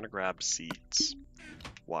do. We're gonna grab seeds.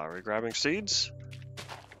 Why are we grabbing seeds?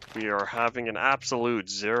 We are having an absolute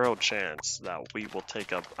 0 chance that we will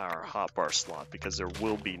take up our hotbar slot because there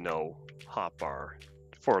will be no hotbar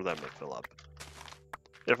for them to fill up.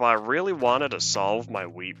 If I really wanted to solve my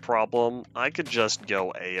wheat problem, I could just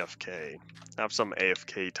go AFK. Have some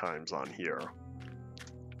AFK times on here.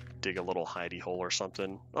 Dig a little hidey hole or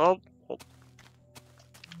something. Oh,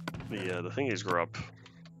 the thingies grew up.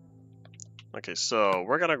 Okay, so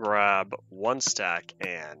we're gonna grab 1 stack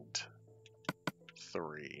and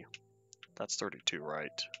 3. That's 32,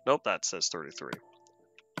 right? Nope, that says 33.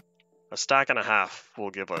 A stack and a half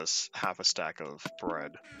will give us half a stack of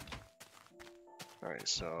bread. Alright,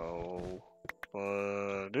 so...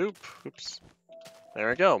 oops. There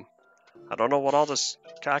we go. I don't know what all this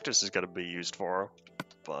cactus is going to be used for,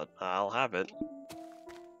 but I'll have it.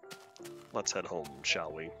 Let's head home,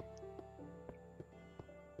 shall we?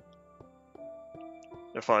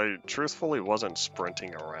 If I truthfully wasn't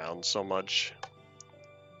sprinting around so much,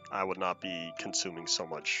 I would not be consuming so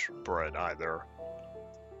much bread either.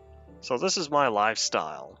 So this is my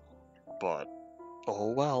lifestyle, but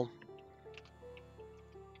oh well.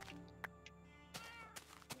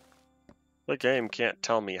 The game can't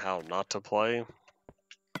tell me how not to play.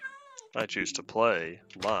 I choose to play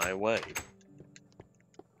my way.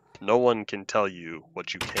 No one can tell you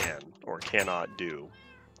what you can or cannot do.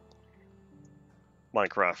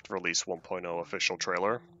 Minecraft Release 1.0 official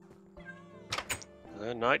trailer.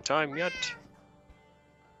 Nighttime yet.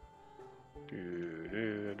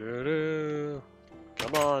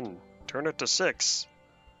 Come on, turn it to 6.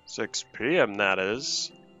 6 p.m. that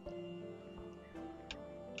is.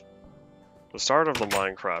 The start of the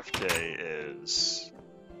Minecraft day is...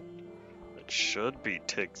 it should be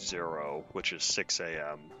tick 0, which is 6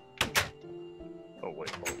 a.m. Oh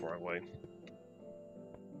wait, wrong way.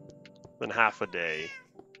 Then half a day,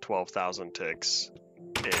 12,000 ticks,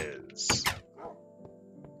 is...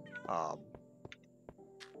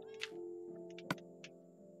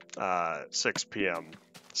 6 p.m.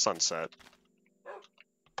 sunset,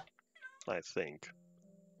 I think.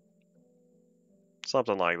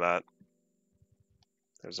 Something like that.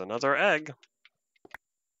 There's another egg.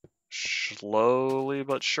 Slowly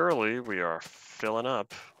but surely, we are filling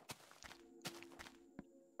up.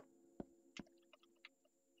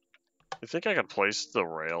 You think I could place the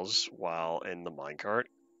rails while in the minecart?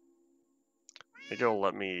 Think it'll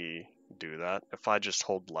let me do that if I just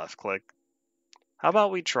hold left click? How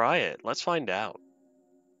about we try it? Let's find out.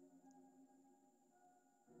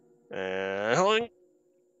 And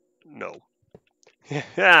no.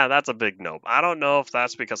 Yeah, that's a big nope. I don't know if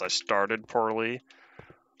that's because I started poorly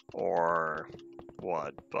or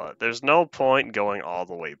what, but there's no point going all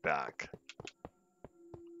the way back.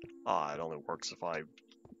 It only works if I'm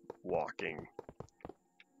walking.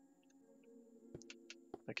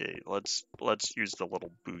 Okay, let's use the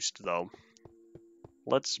little boost though.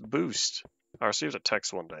 Let's boost. I received a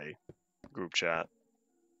text one day, group chat.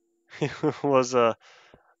 It was a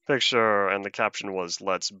picture and the caption was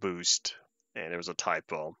 "Let's boost," and it was a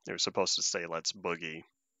typo. It was supposed to say "Let's boogie."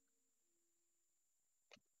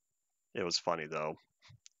 It was funny though.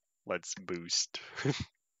 Let's boost.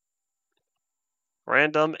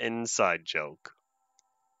 Random inside joke.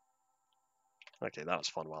 Okay, that was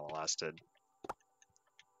fun while it lasted.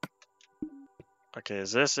 Okay,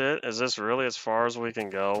 is this it? Is this really as far as we can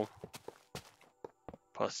go?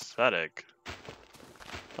 Pathetic.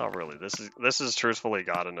 Not really. This has truthfully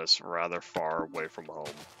gotten us rather far away from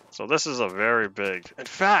home. So this is a very big... In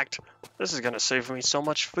fact, this is going to save me so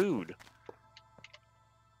much food.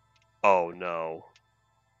 Oh no.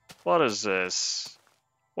 What is this?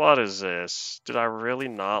 What is this? Did I really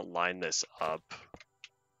not line this up?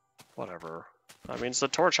 Whatever. That means the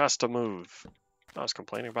torch has to move. I was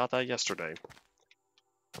complaining about that yesterday.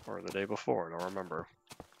 Or the day before, I don't remember.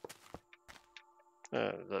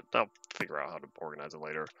 I'll figure out how to organize it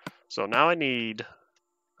later. So now I need...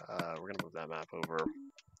 we're going to move that map over.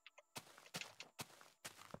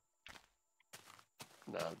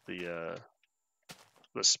 Now,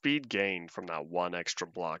 the speed gain from that one extra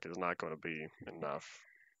block is not going to be enough.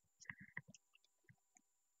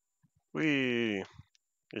 You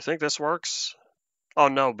think this works? Oh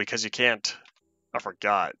no, because you can't. I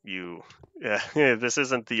forgot. Yeah, this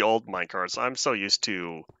isn't the old minecarts. I'm so used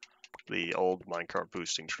to the old minecart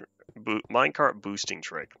boosting trick.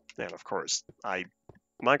 And of course,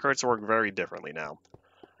 minecarts work very differently now.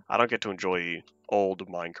 I don't get to enjoy old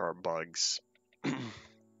minecart bugs.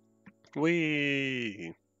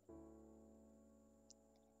 Whee!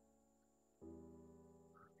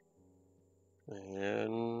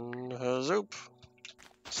 And zoop.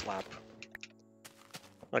 Slap.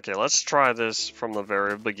 Okay, let's try this from the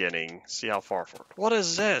very beginning. See how far forward. What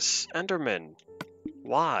is this? Enderman.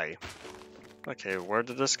 Why? Okay, where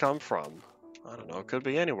did this come from? I don't know. It could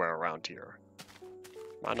be anywhere around here.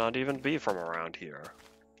 Might not even be from around here.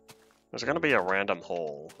 There's gonna be a random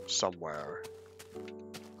hole somewhere.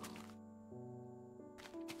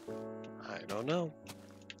 I don't know.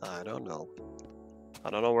 I don't know. I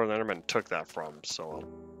don't know where the Enderman took that from, so I'll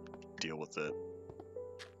deal with it.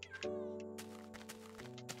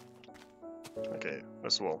 Okay,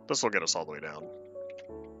 this will get us all the way down.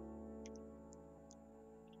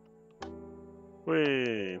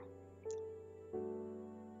 Whee!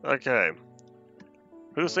 Okay.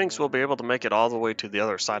 Who thinks we'll be able to make it all the way to the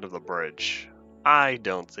other side of the bridge? I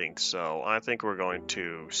don't think so. I think we're going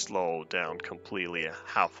to slow down completely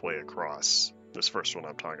halfway across. This first one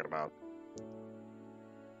I'm talking about.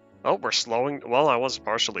 Oh, we're slowing. Well, I was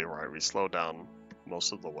partially right. We slowed down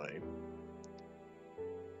most of the way.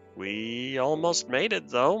 We almost made it,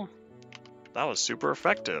 though. That was super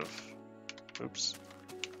effective. Oops.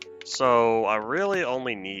 So I really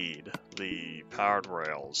only need the powered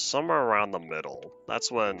rails somewhere around the middle.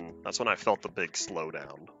 That's when I felt the big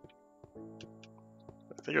slowdown.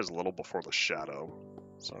 I think it was a little before the shadow.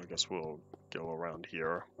 So I guess we'll go around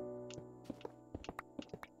here.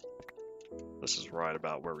 This is right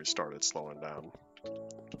about where we started slowing down.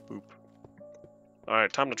 Oop.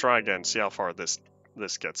 Alright, time to try again, see how far this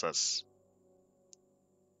gets us.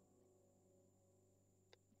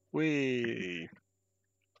 Whee!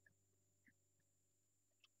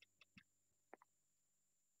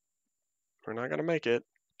 We're not gonna make it.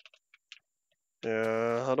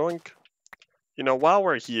 Doink. You know, while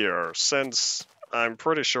we're here, since I'm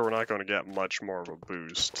pretty sure we're not going to get much more of a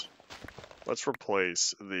boost, let's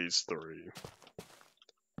replace these three.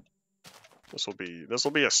 This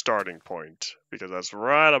will be a starting point, because that's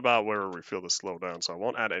right about where we feel the slowdown, so I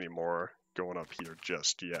won't add any more going up here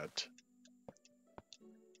just yet.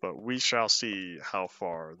 But we shall see how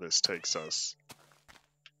far this takes us.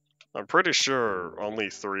 I'm pretty sure only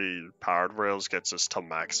 3 powered rails gets us to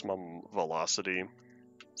maximum velocity,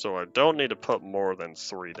 so I don't need to put more than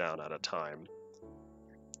 3 down at a time.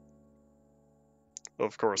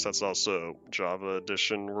 Of course, that's also Java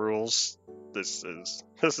Edition rules. This is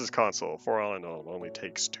console. For all I know, it only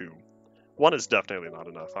takes 2. 1 is definitely not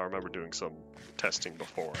enough. I remember doing some testing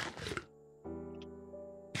before.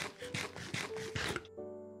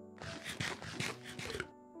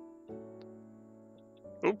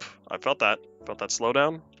 Oop, I felt that. Felt that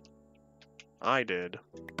slowdown? I did.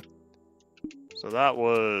 So that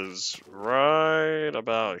was right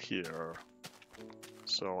about here.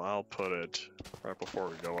 So I'll put it right before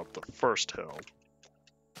we go up the first hill.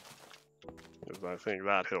 Because I think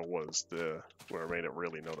that hill was where it made it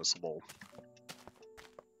really noticeable.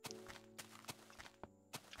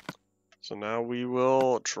 So now we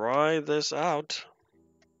will try this out.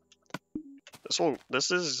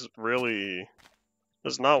 This is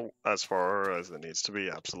not as far as it needs to be,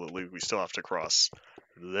 absolutely. We still have to cross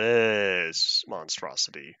this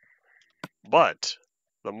monstrosity. But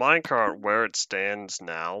the minecart where it stands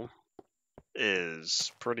now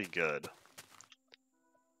is pretty good.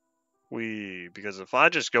 Because if I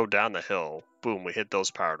just go down the hill, boom, we hit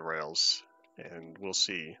those powered rails, and we'll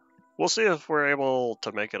see. We'll see if we're able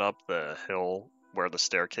to make it up the hill where the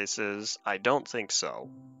staircase is. I don't think so,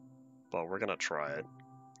 but we're gonna try it.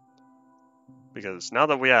 Because now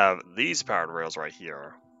that we have these powered rails right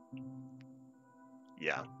here,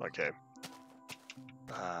 yeah, okay.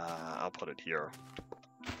 I'll put it here.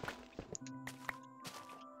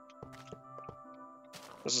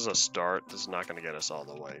 This is a start. This is not going to get us all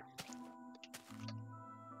the way.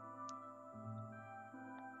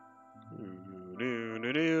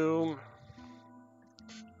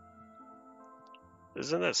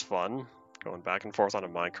 Isn't this fun? Going back and forth on the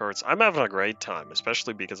minecarts. I'm having a great time,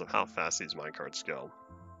 especially because of how fast these minecarts go.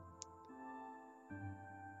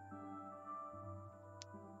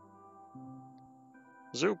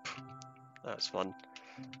 Zoop. That was fun.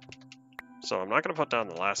 So I'm not going to put down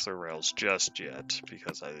the last 3 rails just yet,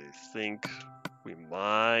 because I think we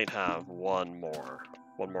might have one more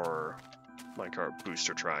minecart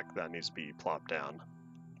booster track that needs to be plopped down.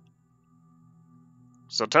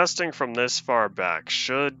 So testing from this far back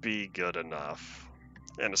should be good enough,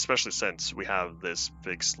 and especially since we have this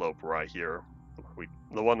big slope right here,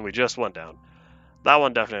 the one we just went down. That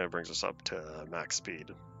one definitely brings us up to max speed.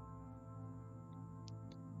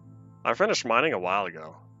 I finished mining a while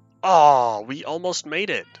ago. Oh, we almost made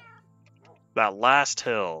it. That last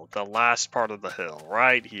hill, the last part of the hill,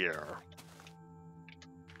 right here.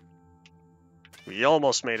 We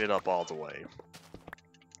almost made it up all the way.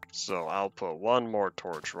 So I'll put one more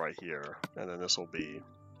torch right here, and then this will be...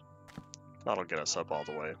 That'll get us up all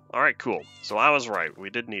the way. Alright, cool. So I was right. We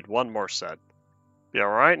did need one more set. Yeah,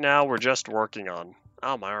 right now we're just working on...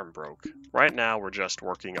 Oh, my arm broke. Right now we're just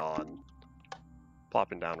working on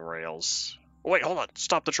plopping down rails. Oh, wait, hold on.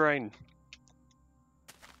 Stop the train.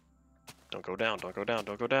 Don't go down, don't go down,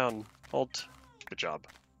 don't go down. Halt. Good job.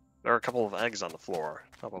 There are a couple of eggs on the floor.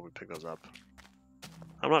 How about we pick those up?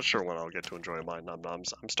 I'm not sure when I'll get to enjoy my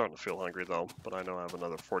num-nums. I'm starting to feel hungry though, but I know I have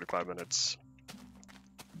another 45 minutes.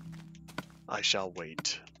 I shall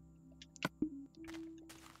wait.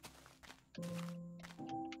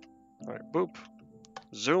 Alright, boop.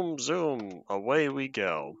 Zoom, zoom, away we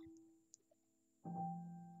go.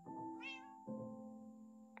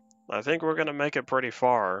 I think we're gonna make it pretty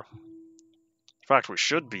far. In fact, we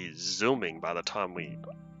should be zooming by the time we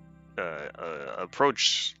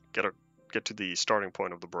approach, get to the starting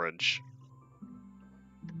point of the bridge.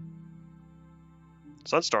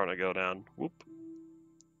 Sun's starting to go down. Whoop.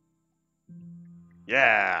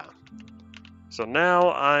 Yeah! So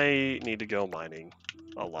now I need to go mining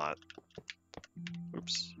a lot.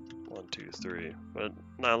 Oops. 1, 2, 3. But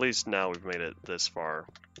at least now we've made it this far.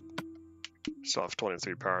 Still have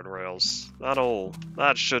 23 powered rails.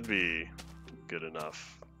 That should be good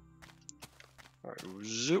enough. Alright,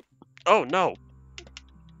 zoop. Oh no!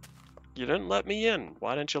 You didn't let me in.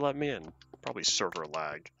 Why didn't you let me in? Probably server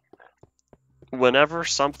lag. Whenever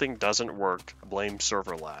something doesn't work, blame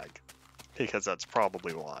server lag. Because that's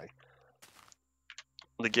probably why.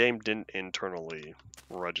 The game didn't internally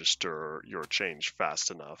register your change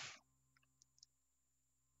fast enough.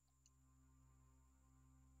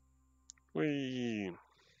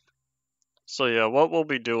 So yeah, what we'll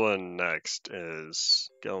be doing next is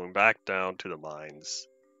going back down to the mines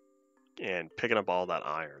and picking up all that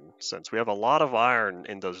iron, since we have a lot of iron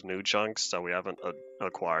in those new chunks that we haven't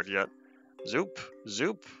acquired yet. Zoop,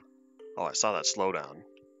 zoop. Oh, I saw that slowdown.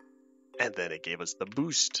 And then it gave us the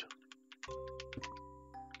boost.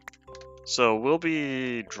 So we'll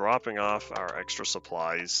be dropping off our extra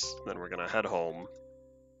supplies, then we're gonna head home.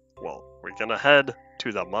 Well, we're gonna head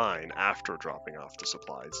to the mine after dropping off the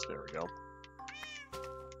supplies. There we go.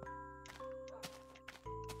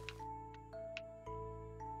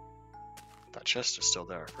 That chest is still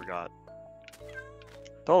there, I forgot.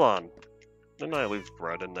 Hold on. Didn't I leave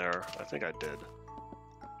bread in there? I think I did.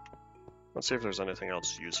 Let's see if there's anything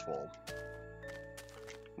else useful.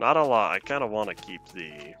 Not a lot. I kind of want to keep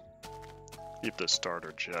the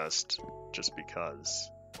starter chest just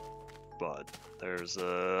because. But there's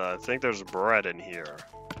I think there's bread in here.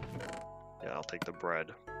 Yeah, I'll take the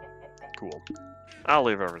bread. Cool. I'll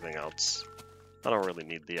leave everything else. I don't really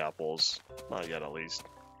need the apples. Not yet, at least.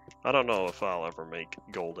 I don't know if I'll ever make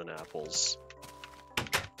golden apples.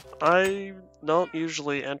 I don't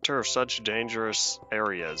usually enter such dangerous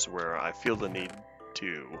areas where I feel the need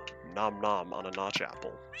to nom nom on a notch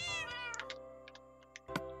apple.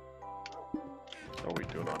 How are we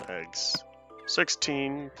doing on eggs?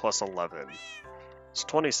 16 plus 11. It's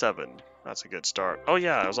 27. That's a good start. Oh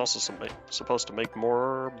yeah, I was also supposed to make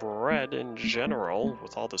more bread in general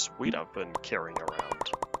with all this wheat I've been carrying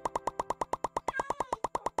around.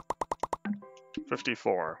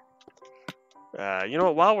 54. You know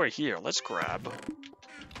what, while we're here, let's grab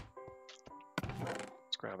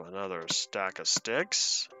another stack of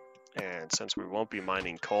sticks. And since we won't be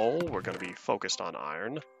mining coal, we're going to be focused on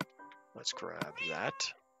iron. Let's grab that.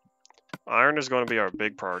 Iron is going to be our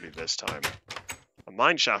big priority this time. A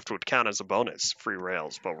mine shaft would count as a bonus, free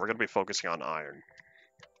rails, but we're going to be focusing on iron.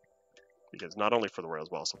 Because not only for the rails,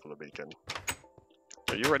 but also for the beacon.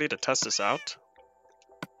 Are you ready to test this out?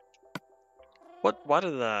 What? Why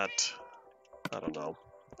did that... I don't know.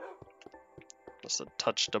 Must have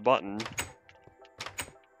touched a button.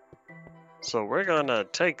 So we're gonna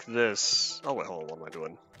take this... Oh wait, hold on, what am I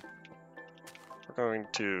doing? We're going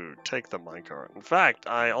to take the minecart. In fact,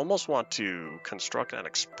 I almost want to construct an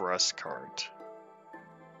express cart.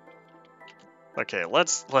 Okay,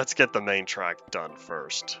 let's get the main track done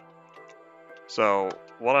first. So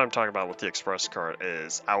what I'm talking about with the express cart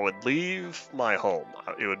is I would leave my home.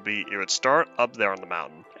 It would start up there on the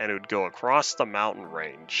mountain, and it would go across the mountain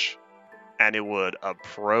range, and it would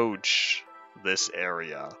approach this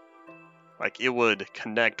area. Like, it would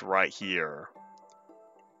connect right here.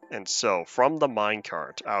 And so from the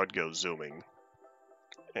minecart, I would go zooming.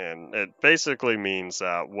 And it basically means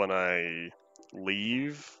that when I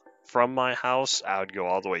leave from my house, I would go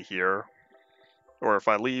all the way here. Or if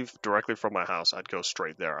I leave directly from my house, I'd go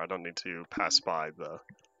straight there. I don't need to pass by the...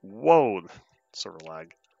 Whoa! Server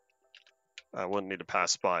lag. I wouldn't need to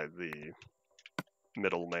pass by the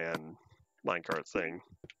middleman minecart thing.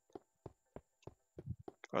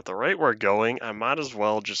 At the rate we're going, I might as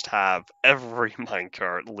well just have every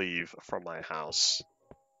minecart leave from my house.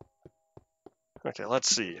 Okay, let's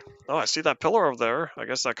see. Oh, I see that pillar over there. I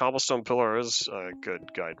guess that cobblestone pillar is a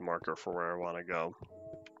good guide marker for where I want to go.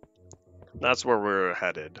 That's where we're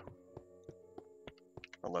headed.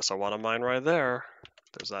 Unless I want to mine right there.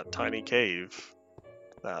 There's that tiny cave.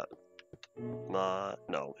 That...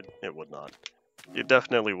 no, it would not. It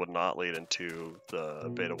definitely would not lead into the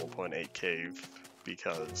beta 1.8 cave,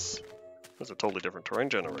 because there's a totally different terrain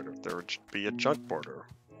generator. There would be a junk border.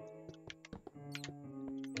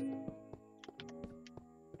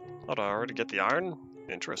 Oh, did I already get the iron?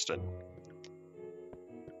 Interesting.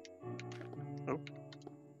 Oop.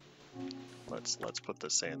 Let's put the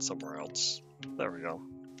sand somewhere else. There we go.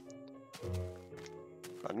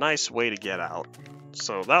 A nice way to get out.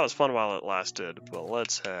 So that was fun while it lasted, but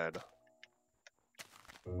let's head.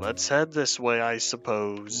 Let's head this way, I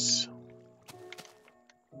suppose.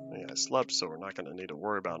 Yeah, I slept, so we're not going to need to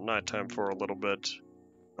worry about nighttime for a little bit.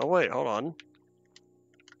 Oh wait, hold on.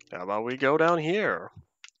 How about we go down here?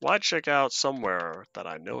 Why check out somewhere that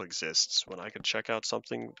I know exists when I could check out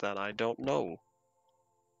something that I don't know?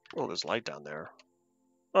 Oh, there's light down there.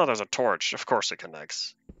 Oh, there's a torch. Of course it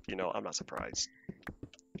connects. You know, I'm not surprised.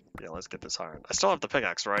 Yeah, let's get this iron. I still have the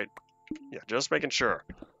pickaxe, right? Yeah, just making sure.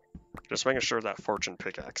 Just making sure that fortune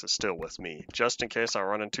pickaxe is still with me, just in case I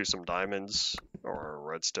run into some diamonds or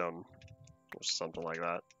redstone or something like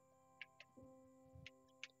that.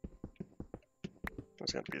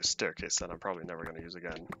 There's going to be a staircase that I'm probably never going to use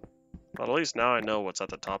again. But at least now I know what's at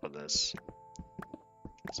the top of this.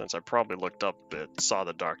 Since I probably looked up a bit, saw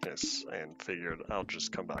the darkness, and figured I'll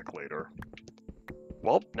just come back later.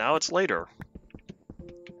 Well, now it's later.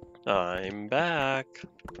 I'm back.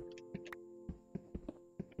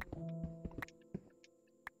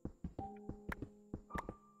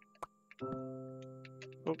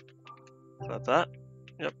 Oh, is that that?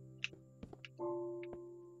 Yep.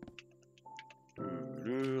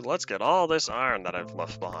 Let's get all this iron that I've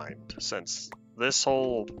left behind, since this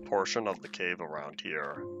whole portion of the cave around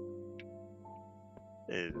here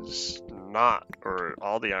is not, or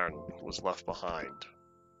all the iron was left behind,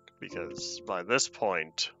 because by this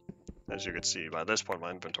point, as you can see, by this point my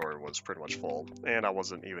inventory was pretty much full, and I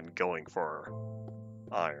wasn't even going for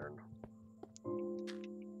iron.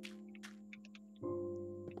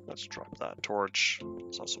 Let's drop that torch.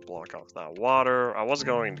 Let's also block off that water. I was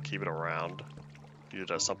going to keep it around, use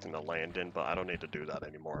it as something to land in, but I don't need to do that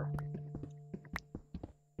anymore.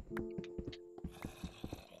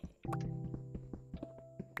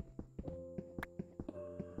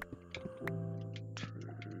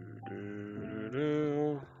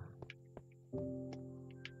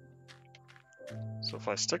 So if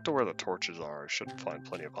I stick to where the torches are, I should find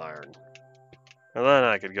plenty of iron. And then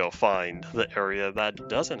I could go find the area that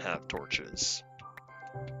doesn't have torches.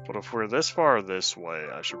 But if we're this far this way,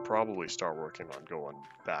 I should probably start working on going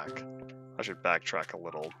back. I should backtrack a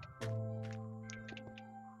little.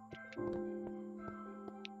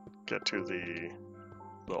 Get to the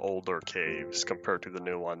older caves compared to the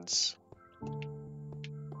new ones.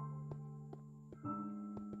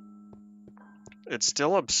 It's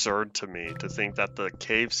still absurd to me to think that the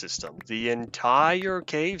cave system, the entire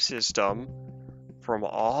cave system, from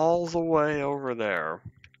all the way over there,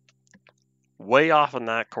 way off in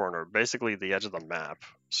that corner, basically the edge of the map,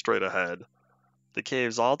 straight ahead, the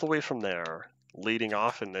caves all the way from there, leading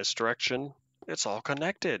off in this direction, it's all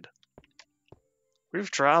connected.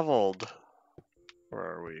 We've traveled,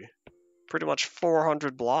 where are we? Pretty much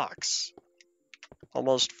 400 blocks.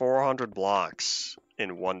 Almost 400 blocks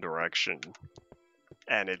in one direction.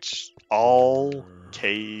 And it's all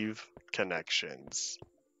cave connections.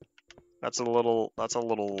 That's a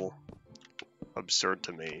little absurd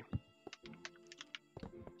to me.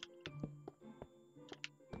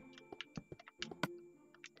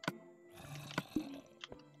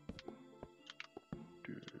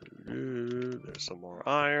 There's some more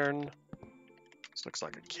iron. This looks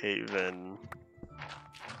like a cave-in.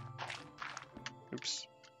 Oops.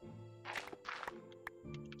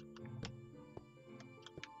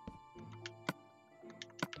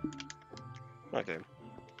 Okay.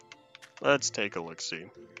 Let's take a look-see.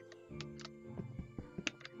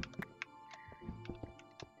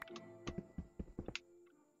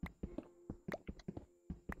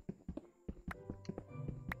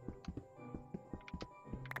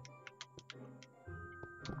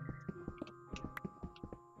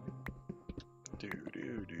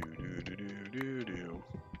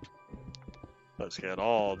 Let's get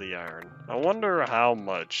all the iron. I wonder how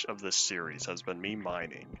much of this series has been me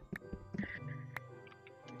mining.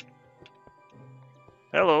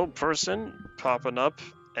 Hello, person popping up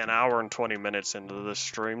an hour and 20 minutes into this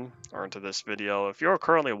stream, or into this video. If you're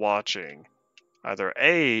currently watching, either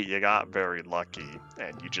A, you got very lucky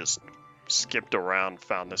and you just skipped around,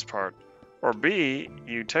 found this part, or B,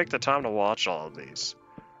 you take the time to watch all of these.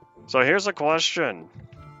 So here's a question.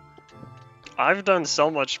 I've done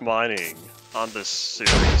so much mining on this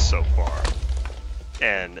series so far,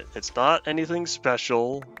 and it's not anything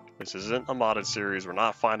special. This isn't a modded series. We're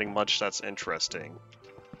not finding much that's interesting.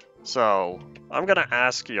 So I'm gonna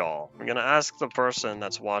ask y'all, I'm gonna ask the person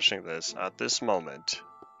that's watching this at this moment,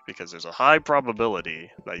 because there's a high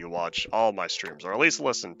probability that you watch all my streams, or at least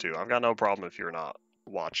listen to. I've got no problem if you're not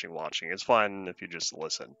watching. It's fine if you just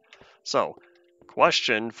listen. So,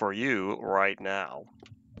 question for you right now.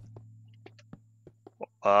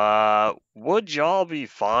 Would y'all be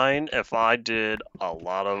fine if I did a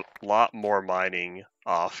lot more mining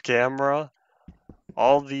off camera?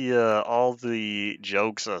 All the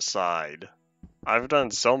jokes aside, I've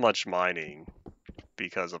done so much mining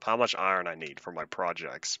because of how much iron I need for my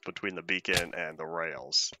projects between the beacon and the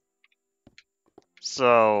rails.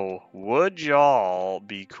 So, would y'all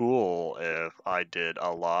be cool if I did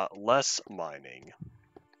a lot less mining?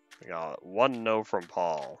 We got one no from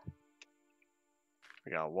Paul.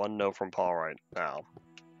 We got one no from Paul right now.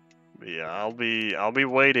 But yeah, I'll be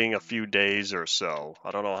waiting a few days or so. I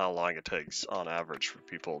don't know how long it takes on average for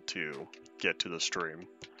people to get to the stream.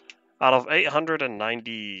 Out of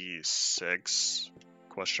 896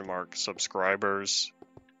 subscribers,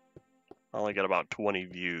 I only get about 20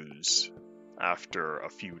 views after a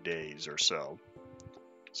few days or so.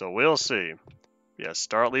 So we'll see. Yeah,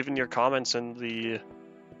 start leaving your comments in the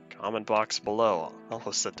comment box below. I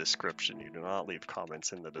almost said description. You do not leave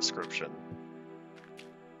comments in the description.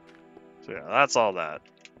 So yeah, that's all that.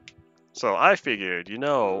 So I figured, you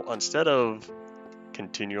know, instead of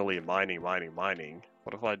continually mining, what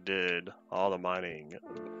if I did all the mining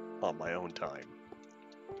on my own time?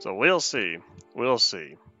 So we'll see. We'll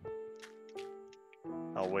see.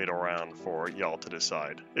 I'll wait around for y'all to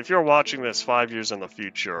decide. If you're watching this 5 years in the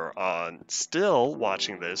future, still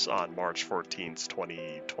watching this on March 14th,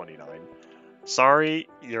 2029, sorry,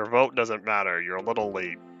 your vote doesn't matter. You're a little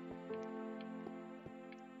late.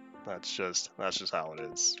 That's just how it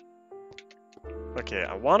is. Okay,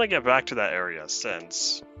 I want to get back to that area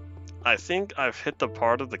since I think I've hit the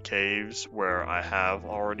part of the caves where I have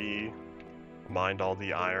already mined all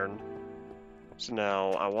the iron. So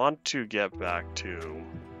now I want to get back to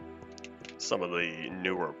some of the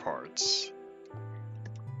newer parts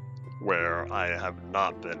where I have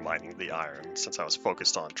not been mining the iron since I was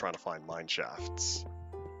focused on trying to find mine shafts.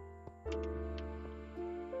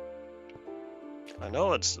 I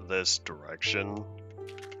know it's this direction,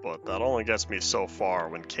 but that only gets me so far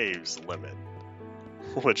when caves limit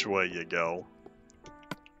which way you go.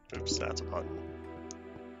 Oops, that's a button.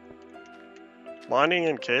 Mining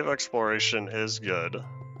and cave exploration is good.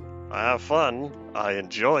 I have fun, I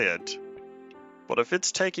enjoy it, but if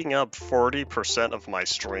it's taking up 40% of my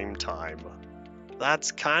stream time,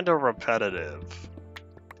 that's kinda repetitive.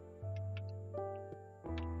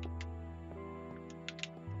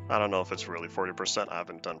 I don't know if it's really 40%, I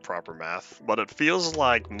haven't done proper math, but it feels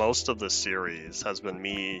like most of the series has been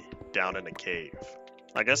me down in a cave.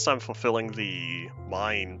 I guess I'm fulfilling the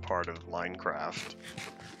mine part of Minecraft,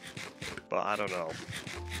 but I don't know.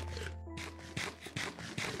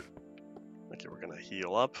 Okay, we're gonna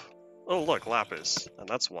heal up. Oh look, lapis, and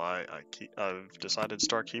that's why I've decided to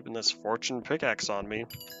start keeping this fortune pickaxe on me.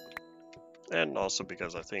 And also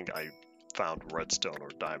because I think I found redstone or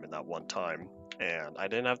diamond that one time, and I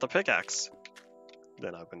didn't have the pickaxe.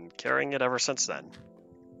 Then I've been carrying it ever since then.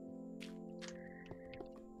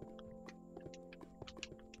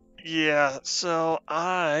 Yeah, so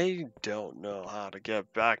I don't know how to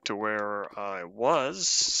get back to where I was,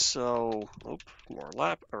 so... Oop, more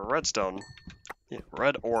redstone. Yeah,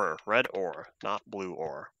 red ore, not blue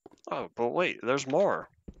ore. Oh, but wait, there's more.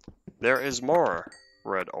 There is more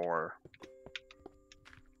red ore.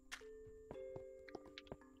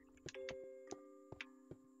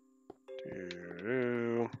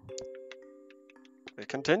 It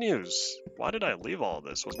continues. Why did I leave all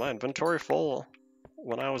this? Was my inventory full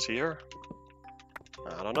when I was here?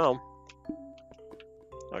 I don't know.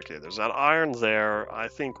 Okay, there's that iron there. I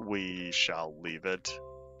think we shall leave it.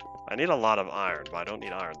 I need a lot of iron, but I don't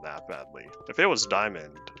need iron that badly. If it was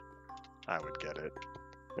diamond, I would get it.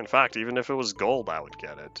 In fact, even if it was gold, I would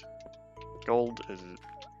get it. Gold is...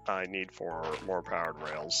 I need for more powered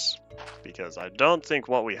rails, because I don't think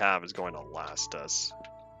what we have is going to last us.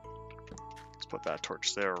 Let's put that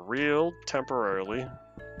torch there real temporarily.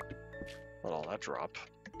 Let all that drop.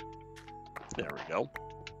 There we go.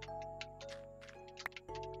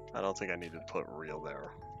 I don't think I need to put real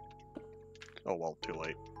there. Oh well, too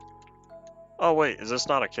late. Oh wait, is this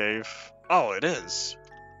not a cave? Oh, it is!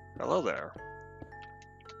 Hello there.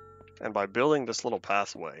 And by building this little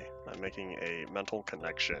pathway, I'm making a mental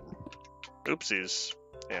connection. Oopsies.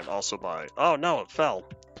 And also by... Oh no, it fell!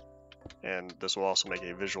 And this will also make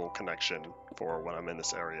a visual connection for when I'm in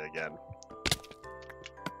this area again.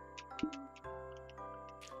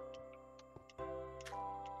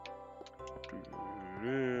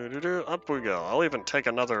 Up we go. I'll even take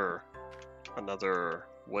another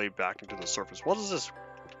way back into the surface. What is this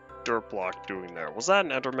dirt block doing there? Was that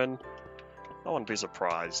an Enderman? I wouldn't be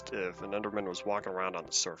surprised if an Enderman was walking around on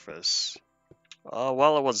the surface.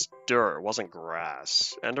 Well, it was dirt, it wasn't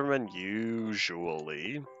grass. Endermen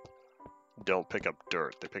usually don't pick up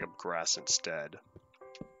dirt, they pick up grass instead.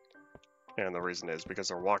 And the reason is because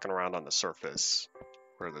they're walking around on the surface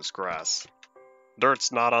where there's grass.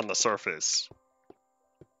 Dirt's not on the surface.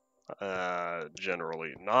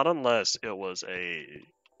 Generally. Not unless it was a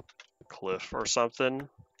cliff or something,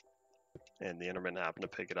 and the Enderman happened to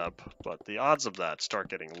pick it up, but the odds of that start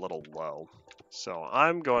getting a little low. So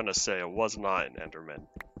I'm going to say it was not an Enderman,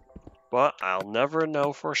 but I'll never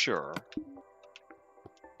know for sure.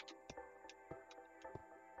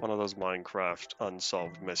 One of those Minecraft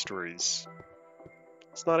unsolved mysteries.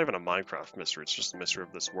 It's not even a Minecraft mystery, it's just a mystery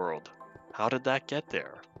of this world. How did that get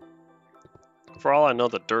there? For all I know,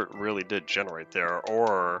 the dirt really did generate there,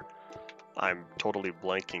 or I'm totally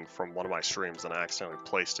blanking from one of my streams and I accidentally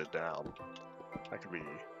placed it down. That could be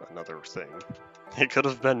another thing. It could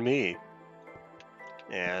have been me,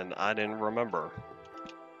 and I didn't remember.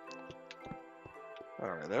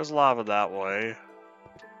 Alright, there's lava that way,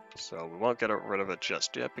 so we won't get rid of it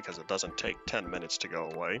just yet because it doesn't take 10 minutes to go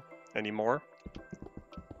away anymore.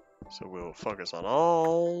 So we'll focus on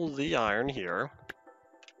all the iron here.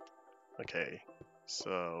 Okay,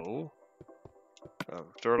 so...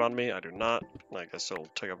 dirt on me? I do not. I guess it'll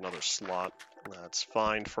take up another slot. That's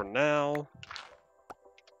fine for now.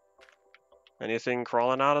 Anything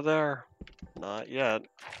crawling out of there? Not yet.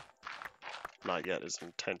 Not yet is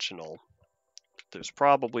intentional. There's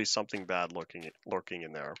probably something bad lurking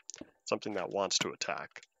in there. Something that wants to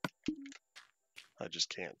attack. I just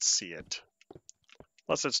can't see it.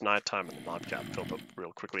 Unless it's nighttime and the mob cap filled up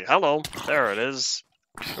real quickly. Hello! There it is!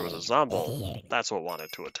 There was a zombie. That's what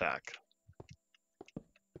wanted to attack.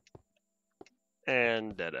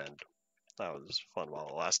 And dead end. That was fun while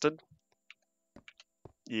it lasted.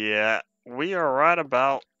 Yeah, we are right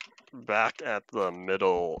about back at the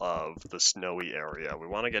middle of the snowy area. We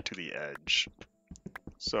want to get to the edge.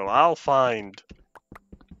 So I'll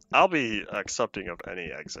be accepting of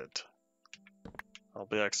any exit. I'll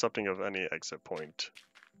be accepting of any exit point.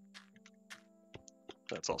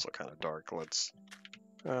 That's also kind of dark.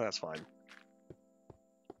 That's fine.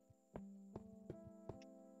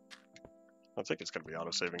 I think it's going to be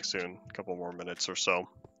auto-saving soon. A couple more minutes or so.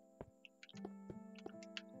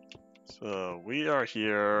 So we are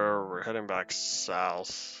here. We're heading back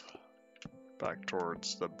south. Back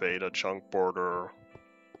towards the beta chunk border.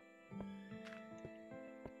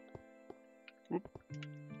 Whoop.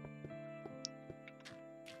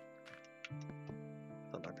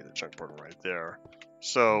 That might be the chunk border right there.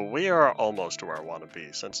 So we are almost to where I want to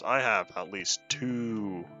be, since I have at least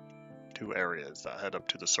two areas that head up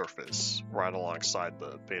to the surface, right alongside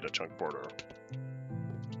the beta chunk border.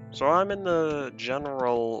 So I'm in the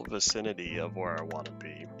general vicinity of where I want to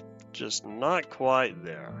be, just not quite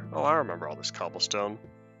there. Oh, I remember all this cobblestone.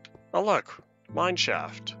 Oh look, mine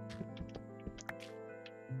shaft.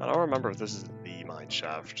 I don't remember if this is the mine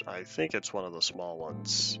shaft. I think it's one of the small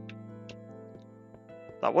ones.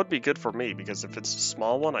 That would be good for me, because if it's a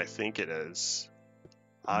small one, I think it is.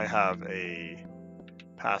 I have a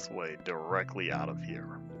pathway directly out of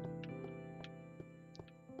here.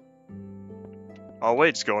 Oh wait,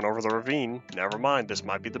 it's going over the ravine. Never mind, this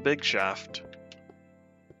might be the big shaft.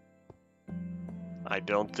 I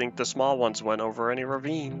don't think the small ones went over any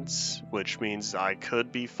ravines, which means I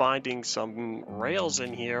could be finding some rails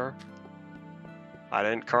in here. I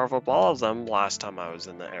didn't carve up all of them last time I was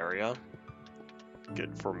in the area.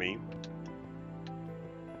 Good for me.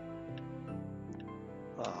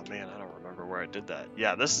 Oh man, I don't remember where I did that.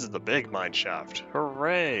 Yeah, this is the big mine shaft.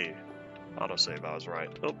 Hooray! Autosave, I was right.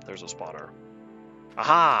 Oh, there's a spawner.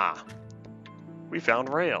 Aha! We found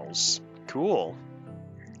rails. Cool.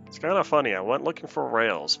 It's kind of funny. I went looking for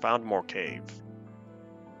rails, found more cave.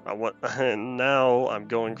 And now I'm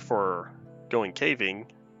going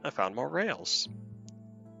caving. I found more rails.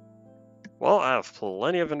 Well, I have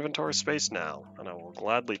plenty of inventory space now, and I will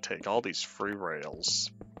gladly take all these free rails.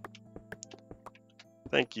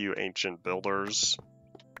 Thank you, ancient builders.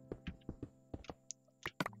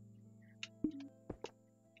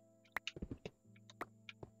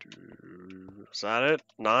 Is that it?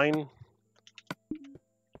 9?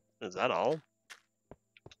 Is that all?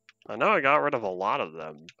 I know I got rid of a lot of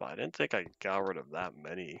them, but I didn't think I got rid of that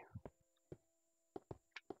many.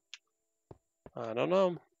 I don't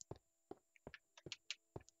know.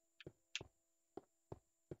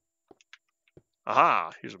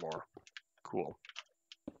 Aha! Here's more. Cool.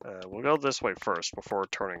 We'll go this way first before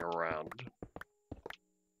turning around.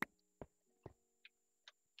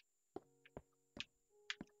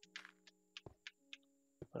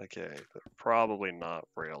 Okay, probably not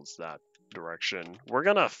rails that direction. We're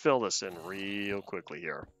gonna fill this in real quickly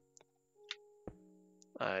here.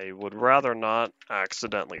 I would rather not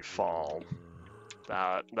accidentally fall.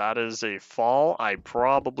 That is a fall I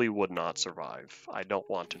probably would not survive. I don't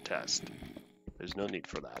want to test. There's no need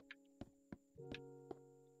for that.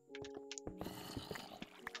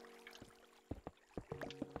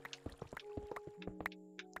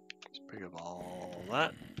 Just pick up all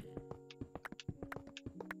that.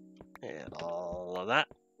 And all of that.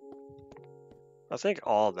 I think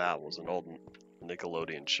all that was an old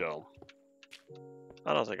Nickelodeon show.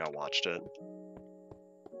 I don't think I watched it.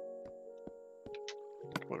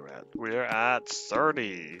 What are we at? We're at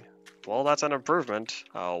 30. Well, that's an improvement.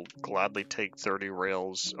 I'll gladly take 30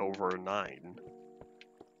 rails over 9.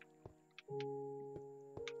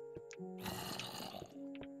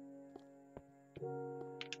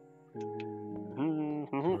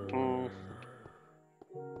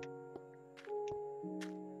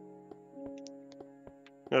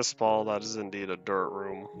 Yes, Paul, that is indeed a dirt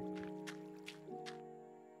room.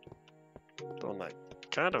 The one that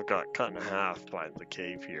kind of got cut in half by the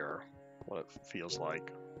cave here. What it feels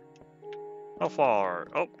like. How far?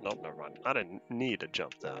 Oh, nope, never mind. I didn't need to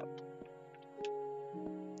jump that.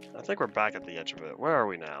 I think we're back at the edge of it. Where are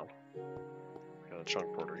we now? We got a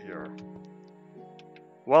chunk border here.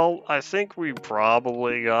 Well, I think we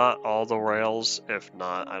probably got all the rails. If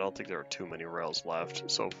not, I don't think there are too many rails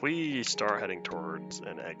left. So if we start heading towards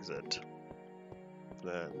an exit,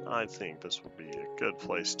 then I think this would be a good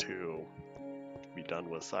place to be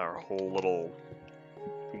done with our whole little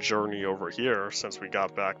journey over here, since we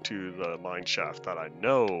got back to the mine shaft that I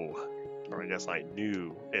know, or I guess I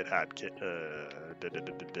knew it had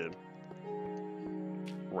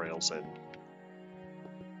rails in.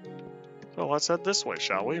 So let's head this way,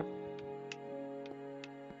 shall we?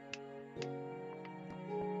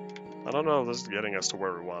 I don't know if this is getting us to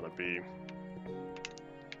where we want to be.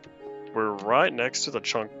 We're right next to the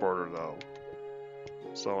chunk border, though.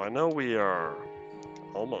 So I know we are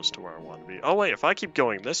almost to where I want to be. Oh wait, if I keep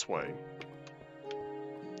going this way...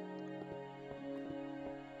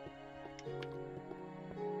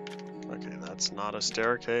 Okay, that's not a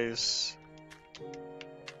staircase.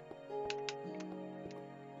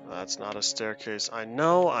 That's not a staircase. I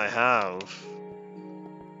know I have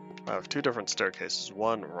 2 different staircases.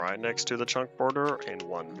 One right next to the chunk border and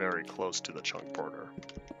one very close to the chunk border.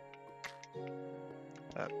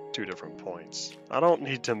 At 2 different points. I don't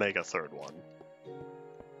need to make a 3rd one.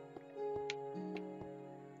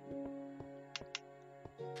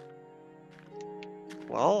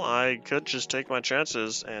 Well, I could just take my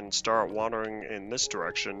chances and start wandering in this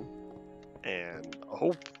direction and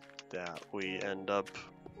hope that we end up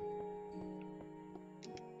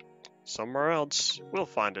somewhere else. We'll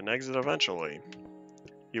find an exit eventually.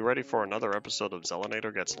 You ready for another episode of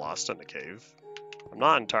Zelinator Gets Lost in a Cave? I'm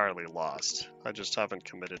not entirely lost. I just haven't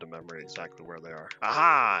committed to memory exactly where they are.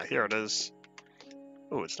 Aha! Here it is.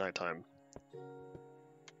 Ooh, it's nighttime.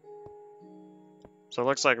 So it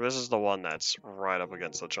looks like this is the one that's right up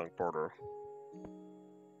against the chunk border.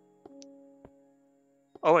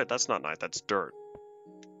 Oh wait, that's not night, that's dirt.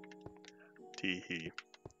 Tee-hee.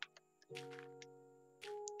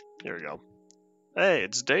 Here we go. Hey,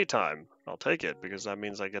 it's daytime. I'll take it, because that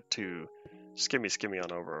means I get to skimmy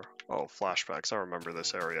on over. Oh, flashbacks, I remember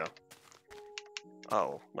this area.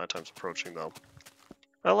 Oh, nighttime's approaching though.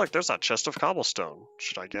 Oh look, there's that chest of cobblestone.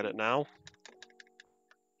 Should I get it now?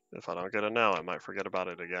 If I don't get it now, I might forget about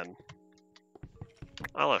it again.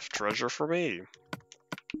 I left treasure for me.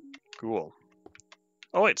 Cool.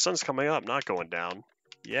 Oh wait, sun's coming up, not going down.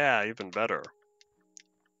 Yeah, even better.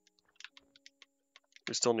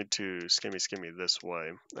 We still need to skimmy this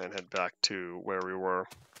way and head back to where we were.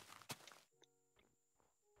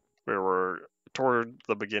 We were toward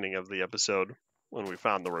the beginning of the episode. when we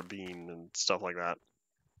found the ravine and stuff like that.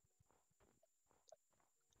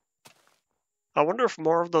 I wonder if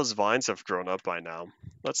more of those vines have grown up by now.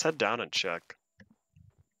 Let's head down and check.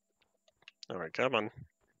 Alright, come on.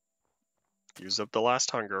 Use up the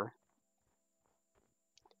last hunger.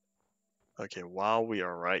 Okay, while we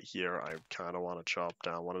are right here, I kind of want to chop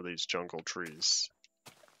down one of these jungle trees.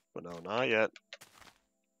 But no, not yet.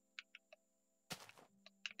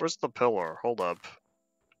 Where's the pillar? Hold up.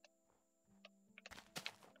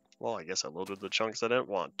 Well, I guess I loaded the chunks I didn't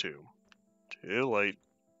want to. Too late.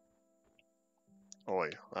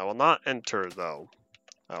 Oi, I will not enter, though.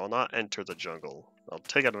 I will not enter the jungle. I'll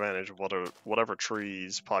take advantage of whatever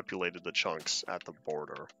trees populated the chunks at the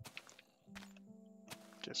border.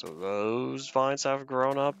 Okay, so those vines have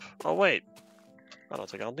grown up. Oh, wait. I don't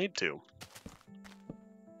think I'll need to.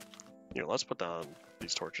 Here, let's put down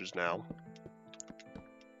these torches now.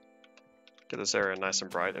 Get this area nice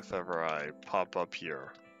and bright if ever I pop up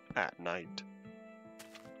here at night.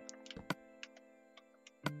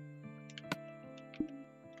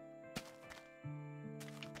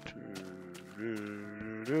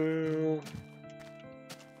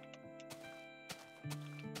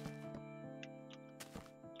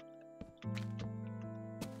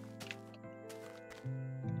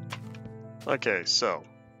 Okay, so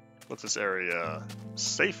with this area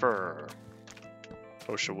safer,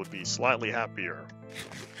 OSHA would be slightly happier.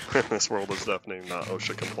 This world is definitely not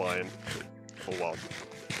OSHA compliant. Oh well.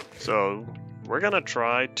 So we're gonna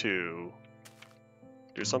try to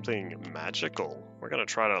do something magical. We're gonna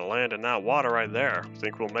try to land in that water right there.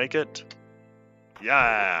 Think we'll make it?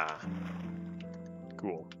 Yeah!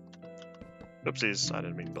 Cool. Oopsies, I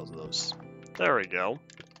didn't mean both of those. There we go.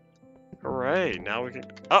 Hooray, now we can...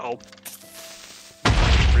 Uh-oh!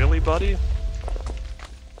 Really, buddy?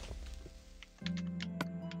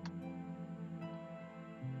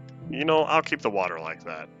 You know, I'll keep the water like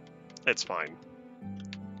that. It's fine.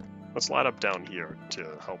 Let's light up down here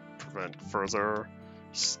to help prevent further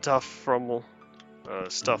stuff from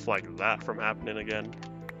stuff like that from happening again.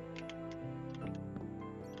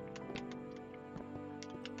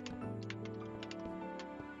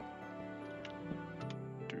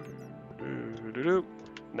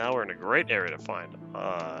 Now we're in a great area to find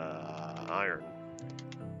iron.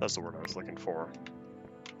 That's the word I was looking for.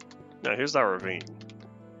 Now here's that ravine.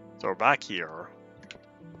 So we're back here.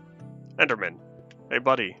 Enderman, hey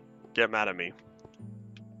buddy, get mad at me.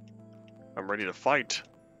 I'm ready to fight.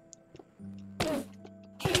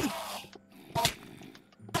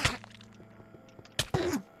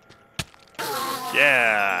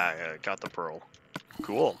 Yeah, got the pearl.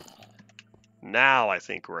 Cool. Now I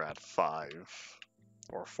think we're at 5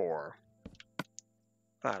 or 4.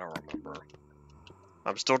 I don't remember.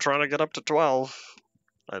 I'm still trying to get up to 12.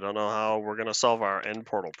 I don't know how we're gonna solve our end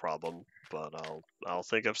portal problem, but I'll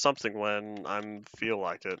think of something when I feel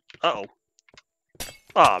like it. Uh-oh.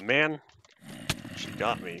 Aw, man. She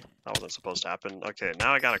got me. That wasn't supposed to happen. Okay,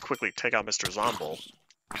 now I gotta quickly take out Mr. Zomble,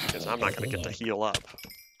 because I'm not gonna get to heal up.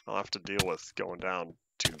 I'll have to deal with going down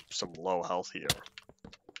to some low health here.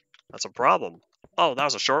 That's a problem. Oh, that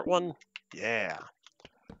was a short one? Yeah.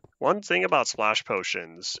 One thing about splash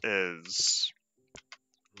potions is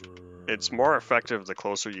it's more effective the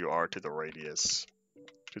closer you are to the radius,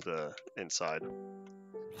 to the inside,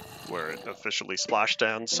 where it officially splashed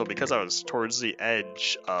down. So because I was towards the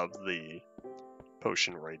edge of the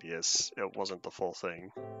potion radius, it wasn't the full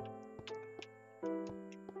thing.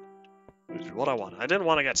 Which is what I want. I didn't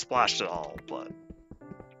want to get splashed at all, but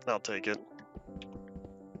I'll take it.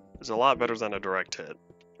 It's a lot better than a direct hit.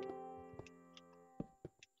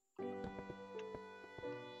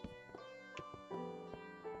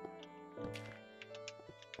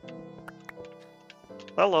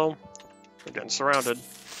 Hello. We're getting surrounded.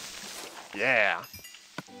 Yeah.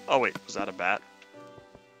 Oh wait, was that a bat?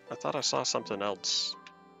 I thought I saw something else.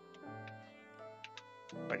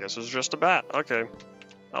 I guess it was just a bat. Okay.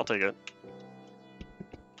 I'll take it.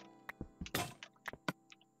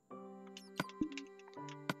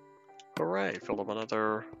 Hooray, filled up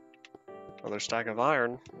another stack of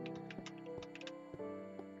iron.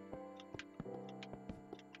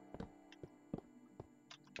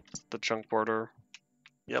 The chunk border.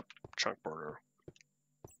 Yep, chunk border.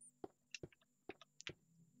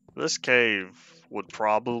 This cave would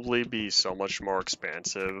probably be so much more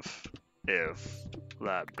expansive if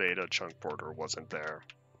that beta chunk border wasn't there.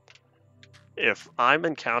 If I'm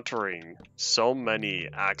encountering so many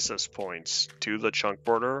access points to the chunk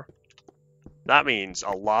border, that means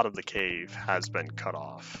a lot of the cave has been cut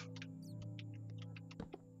off.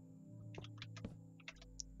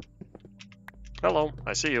 Hello,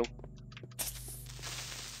 I see you.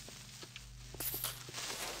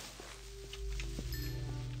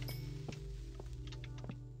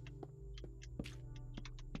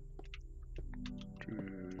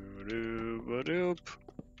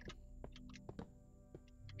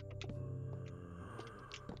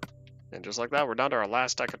 And just like that, we're down to our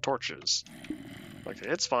last stack of torches. Okay,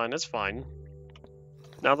 it's fine, it's fine.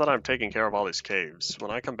 Now that I'm taking care of all these caves,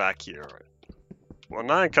 when I come back here... When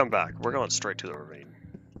I come back, we're going straight to the ravine.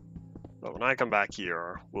 But when I come back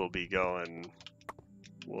here, we'll be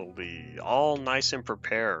all nice and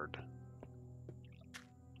prepared.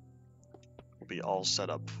 We'll be all set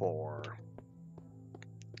up for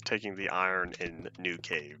taking the iron in new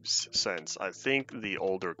caves, since I think the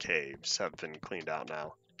older caves have been cleaned out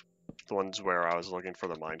now. The ones where I was looking for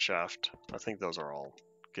the mine shaft, I think those are all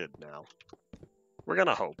good now. We're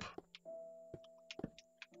gonna hope.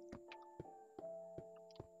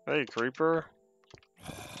 Hey, creeper.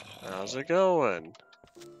 How's it going?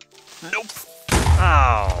 Nope.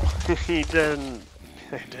 Ow! He didn't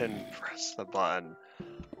press the button.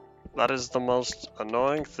 That is the most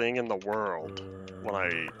annoying thing in the world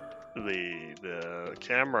when the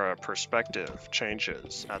camera perspective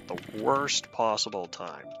changes at the worst possible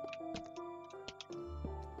time.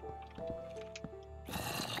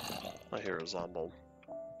 I hear a zombie.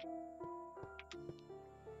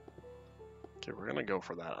 Okay, we're gonna go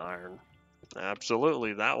for that iron.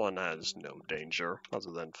 Absolutely, that one has no danger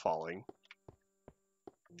other than falling.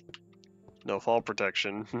 No fall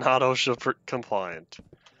protection, not OSHA compliant.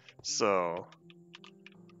 So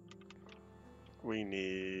we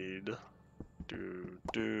need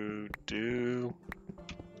Badoop.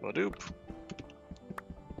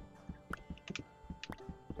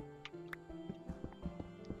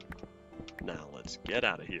 Now let's get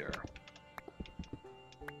out of here.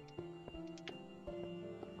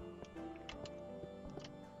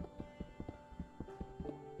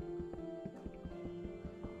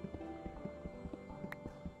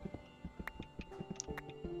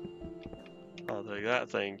 I'll take that,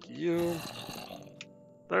 thank you.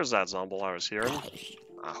 There's that zombie I was hearing.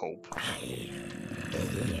 I hope.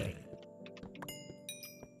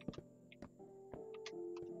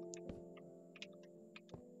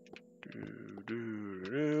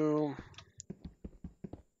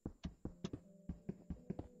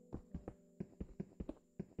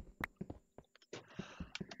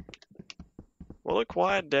 Well, a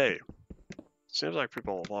quiet day. Seems like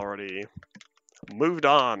people have already moved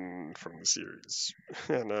on from the series.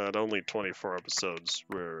 And at only 24 episodes,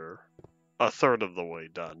 we're a third of the way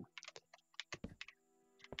done.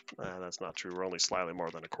 That's not true. We're only slightly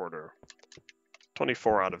more than a quarter.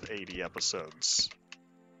 24 out of 80 episodes.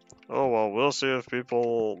 Oh well, we'll see if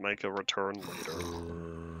people make a return later.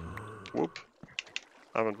 Whoop.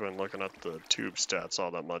 I haven't been looking at the tube stats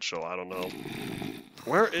all that much, so I don't know.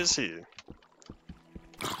 Where is he?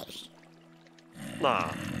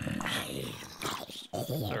 Nah.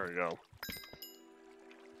 There we go.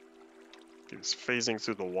 He's phasing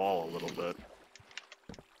through the wall a little bit.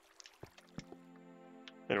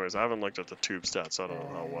 Anyways, I haven't looked at the tube stats, so I don't know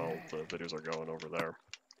how well the videos are going over there.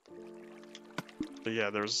 But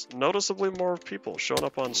yeah, there's noticeably more people showing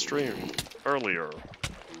up on stream earlier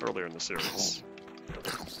in the series.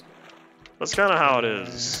 That's kind of how it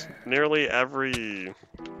is. Nearly every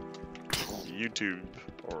YouTube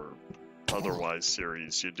or otherwise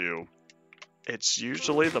series you do, it's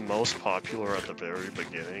usually the most popular at the very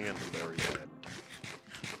beginning and the very end.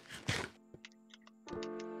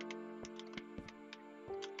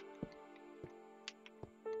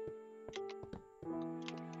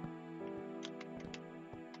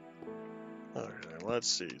 Okay, let's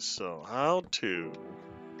see. So, how to...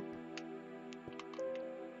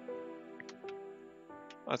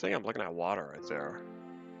 I think I'm looking at water right there.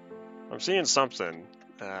 I'm seeing something.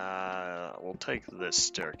 We'll take this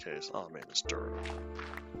staircase. Oh man, it's dirt.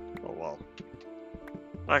 Oh well.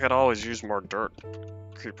 I could always use more dirt.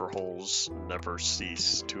 Creeper holes never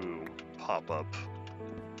cease to pop up.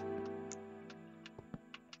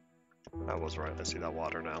 I was right. I see that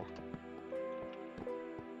water now.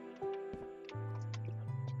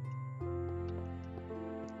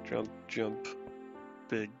 Jump, jump.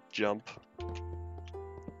 Big jump.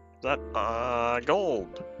 That,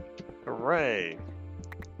 gold! Hooray!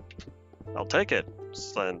 I'll take it,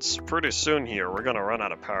 since pretty soon here we're gonna run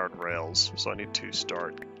out of powered rails, so I need to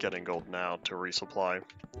start getting gold now to resupply.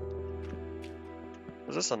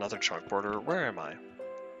 Is this another chunk border? Where am I?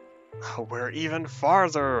 Oh, we're even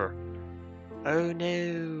farther! Oh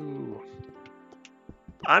no!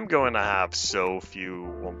 I'm going to have so few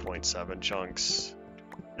 1.7 chunks.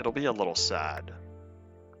 It'll be a little sad.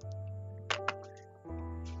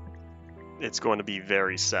 It's going to be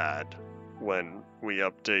very sad when we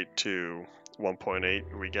update to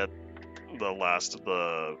 1.8. We get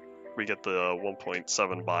the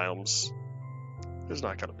 1.7 biomes. There's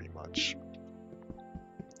not going to be much.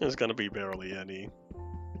 There's going to be barely any.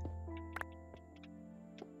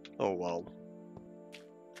 Oh well.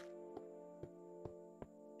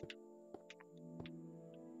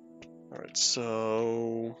 Alright,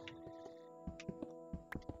 so...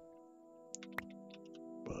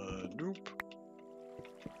 Ba-doop.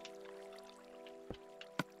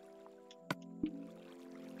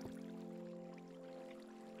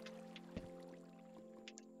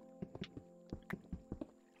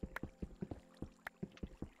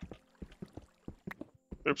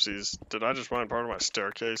 Oopsies, did I just mine part of my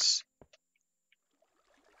staircase?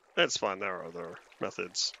 It's fine, there are other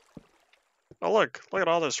methods. Oh look at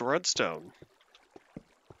all this redstone.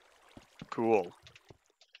 Cool.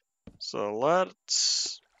 So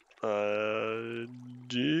let's badoop.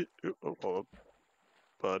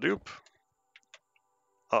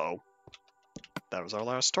 Uh-oh. That was our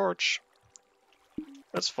last torch.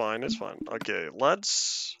 It's fine, it's fine. Okay,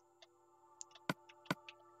 let's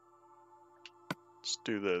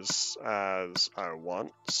do this as I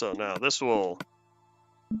want. So now this will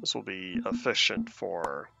be efficient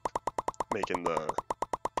for making the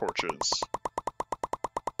torches.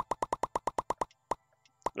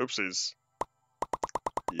 Oopsies.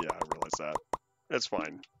 Yeah, I realize that. It's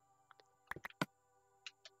fine.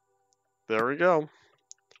 There we go.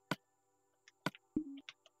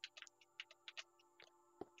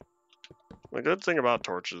 The good thing about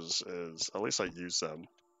torches is at least I use them.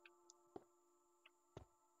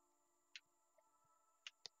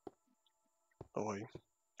 Oh wait.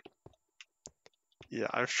 Yeah,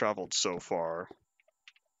 I've traveled so far.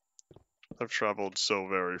 I've traveled so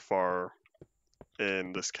very far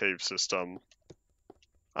in this cave system.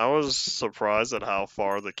 I was surprised at how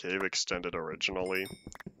far the cave extended originally.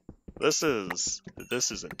 This is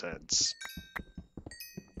intense.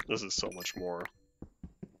 This is so much more.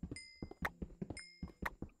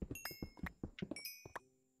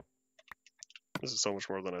 This is so much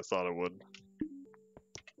more than I thought it would.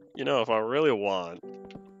 You know, if I really want,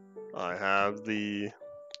 I have the...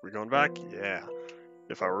 We're going back? Yeah.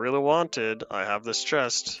 If I really wanted, I have this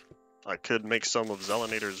chest. I could make some of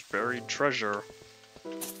Zelinator's buried treasure.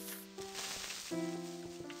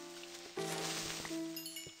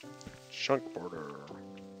 Chunk border.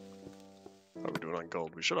 How are we doing on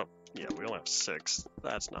gold? We should have... Yeah, we only have 6.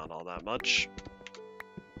 That's not all that much.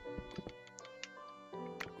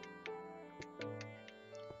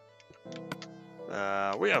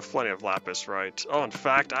 We have plenty of lapis, right? Oh, in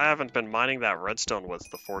fact, I haven't been mining that redstone with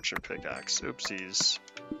the fortune pickaxe. Oopsies.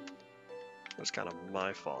 It was kind of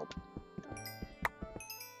my fault.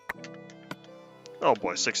 Oh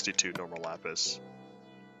boy, 62 normal lapis.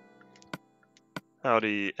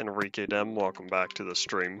 Howdy, Enrique Dem. Welcome back to the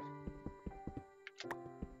stream.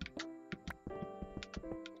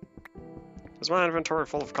 Is my inventory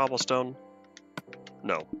full of cobblestone?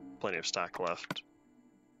 No, plenty of stack left.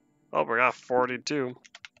 Oh, we got 42.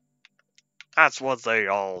 That's what they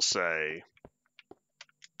all say.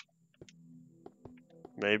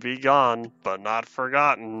 May be gone, but not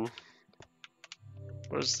forgotten.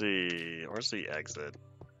 Where's the exit?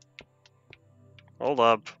 Hold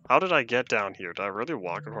up. How did I get down here? Did I really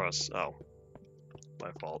walk across? Oh.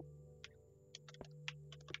 My fault.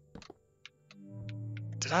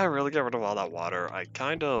 Did I really get rid of all that water? I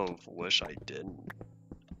kind of wish I didn't.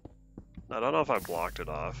 I don't know if I blocked it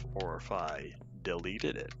off or if I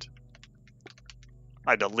deleted it.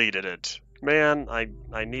 I deleted it. Man,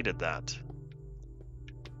 I needed that.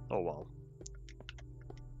 Oh well.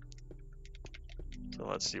 So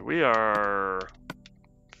let's see, we are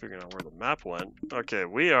figuring out where the map went. Okay,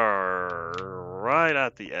 we are right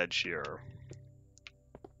at the edge here.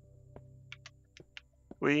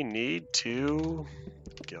 We need to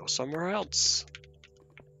go somewhere else.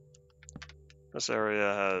 This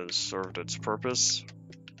area has served its purpose.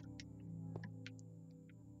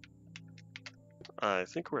 I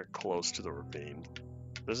think we're close to the ravine.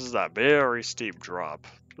 This is that very steep drop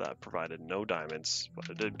that provided no diamonds, but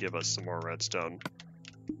it did give us some more redstone.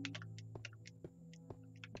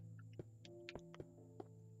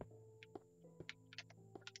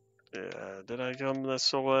 Yeah, did I come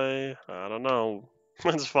this way? I don't know.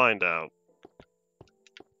 Let's find out.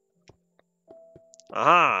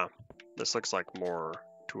 Aha! This looks like more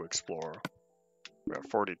to explore. We're at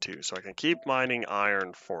 42, so I can keep mining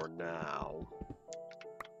iron for now.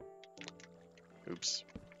 Oops.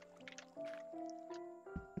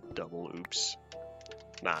 Double oops.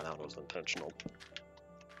 Nah, that was intentional.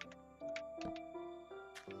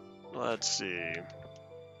 Let's see.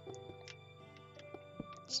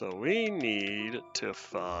 So we need to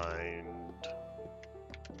find...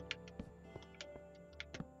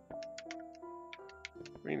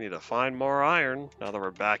 We need to find more iron now that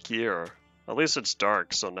we're back here. At least it's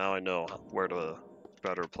dark, so now I know where to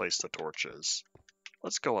better place the torches.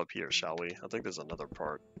 Let's go up here, shall we? I think there's another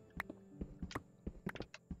part.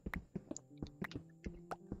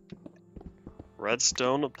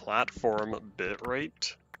 Redstone platform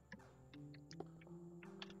bitrate.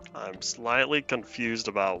 I'm slightly confused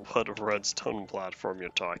about what redstone platform you're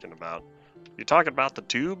talking about. You talking about the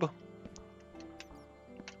tube?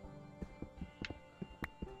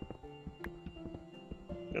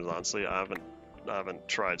 Because honestly, I haven't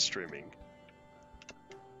tried streaming.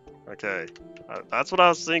 Okay, that's what I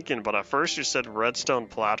was thinking, but at first you said redstone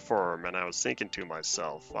platform, and I was thinking to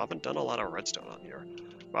myself, I haven't done a lot of redstone on here.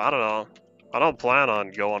 But I don't know. I don't plan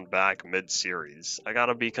on going back mid-series. I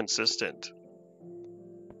gotta be consistent.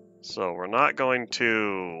 So we're not going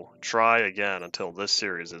to try again until this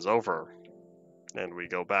series is over, and we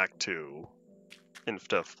go back to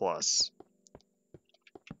InfDev Plus.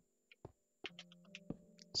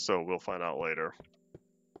 So we'll find out later.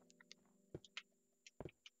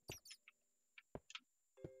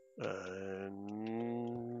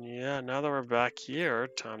 Yeah, now that we're back here,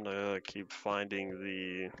 time to keep trying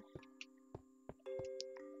to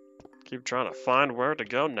find where to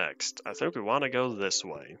go next. I think we want to go this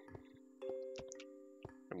way.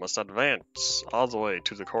 We must advance all the way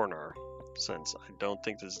to the corner, since I don't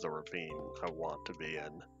think this is the ravine I want to be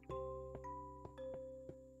in.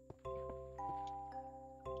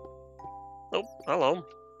 Oh, hello.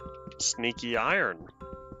 Sneaky iron.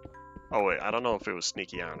 Oh wait, I don't know if it was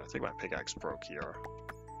sneaky iron. I think my pickaxe broke here.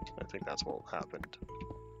 I think that's what happened.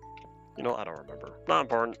 You know, I don't remember. Not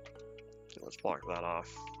important. Okay, let's block that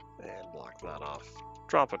off. And block that off.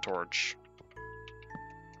 Drop a torch.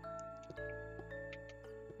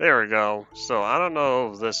 There we go. So I don't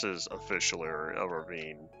know if this is officially a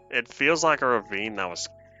ravine. It feels like a ravine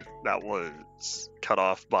that was cut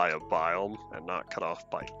off by a biome and not cut off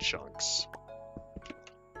by chunks.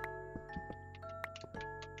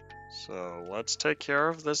 So let's take care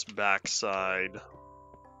of this backside.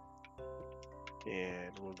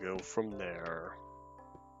 And we'll go from there.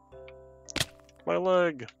 My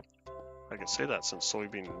leg! I can say that since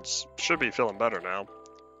soybeans should be feeling better now.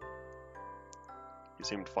 He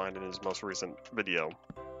seemed fine in his most recent video.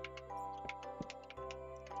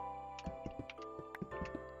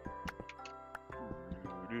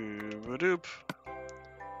 Doop.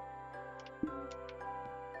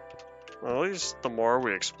 Well, at least the more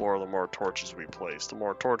we explore, the more torches we place. The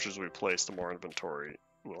more torches we place, the more inventory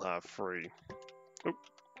we'll have free. Oop.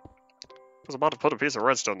 I was about to put a piece of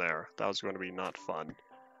redstone there. That was going to be not fun.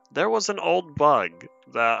 There was an old bug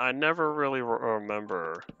that I never really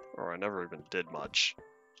remember, or I never even did much.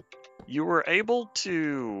 You were able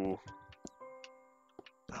to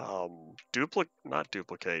not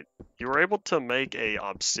duplicate. You were able to make a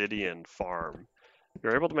obsidian farm. You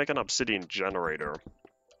were able to make an obsidian generator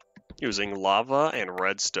using lava and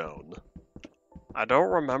redstone. I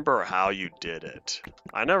don't remember how you did it.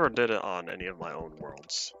 I never did it on any of my own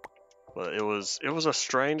worlds. But it was a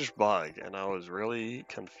strange bug, and I was really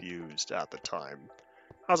confused at the time.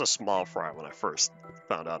 I was a small fry when I first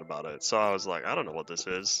found out about it, so I was like, I don't know what this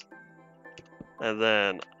is. And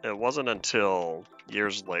then it wasn't until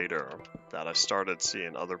years later that I started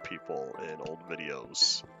seeing other people in old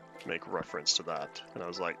videos make reference to that, and I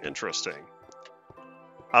was like, interesting.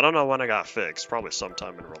 I don't know when it got fixed, probably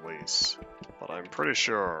sometime in release, but I'm pretty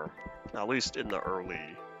sure, at least in the early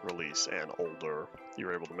release and older, you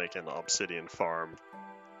were able to make an obsidian farm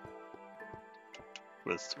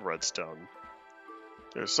with redstone.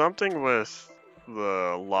 There's something with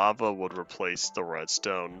the lava would replace the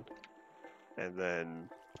redstone, and then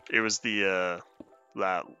it was that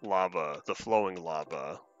lava, the flowing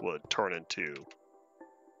lava, would turn into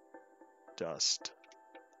dust.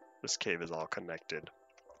 This cave is all connected.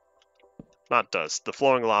 Not dust, the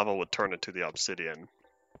flowing lava would turn into the obsidian.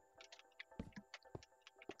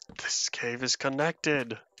 This cave is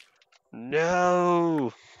connected!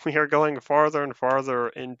 No! We are going farther and farther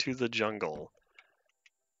into the jungle.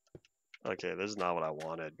 Okay, this is not what I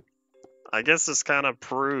wanted. I guess this kind of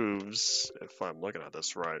proves, if I'm looking at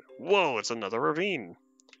this right, whoa, it's another ravine!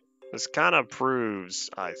 This kind of proves,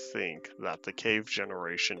 I think, that the cave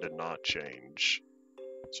generation did not change.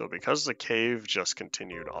 So because the cave just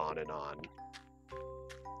continued on and on,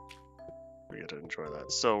 we get to enjoy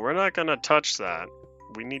that. So we're not going to touch that.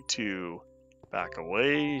 We need to back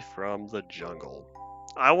away from the jungle.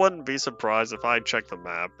 I wouldn't be surprised if I check the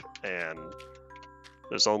map and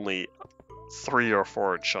there's only 3 or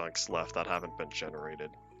 4 chunks left that haven't been generated.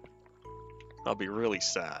 I'll be really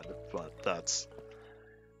sad, but that's...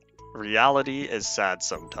 reality is sad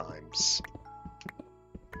sometimes.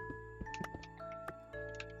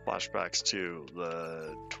 Flashbacks to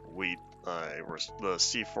the tweet the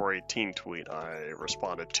C418 tweet I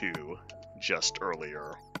responded to just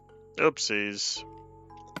earlier. Oopsies.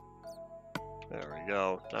 There we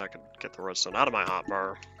go. Now I can get the redstone out of my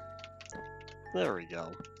hotbar. There we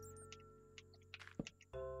go.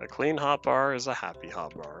 A clean hotbar is a happy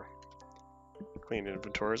hotbar. Clean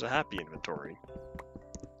inventory is a happy inventory.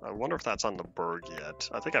 I wonder if that's on the Berg yet.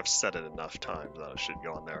 I think I've said it enough times that it should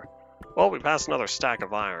go on there. Well, we passed another stack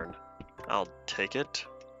of iron. I'll take it.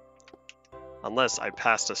 Unless I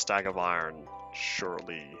passed a stack of iron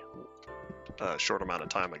shortly, a short amount of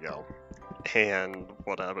time ago. And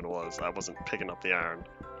what happened was I wasn't picking up the iron.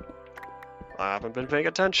 I haven't been paying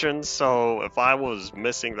attention, so if I was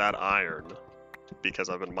missing that iron because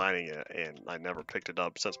I've been mining it and I never picked it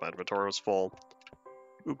up since my inventory was full,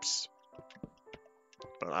 oops.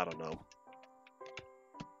 But I don't know.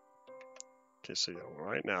 Okay, so yeah,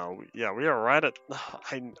 right now, yeah, we are right at.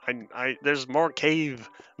 There's more cave.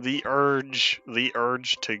 The urge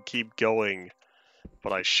to keep going,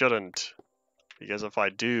 but I shouldn't, because if I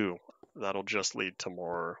do, that'll just lead to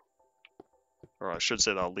more, or I should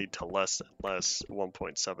say that'll lead to less and less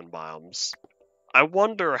 1.7 biomes. I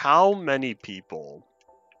wonder how many people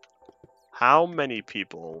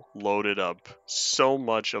loaded up so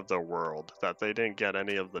much of the world that they didn't get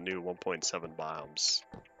any of the new 1.7 biomes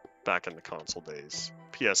back in the console days,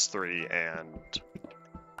 PS3 and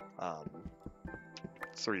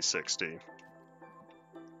 360.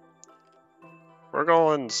 We're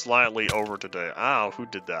going slightly over today. Ow, who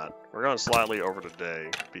did that? We're going slightly over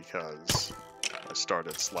today because I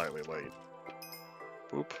started slightly late.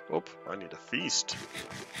 Oop, oop, I need a feast.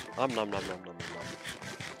 Nom nom nom nom nom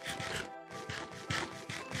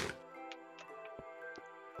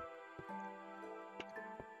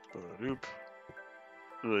nom. Oop.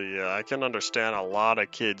 Yeah, I can understand a lot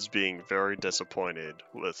of kids being very disappointed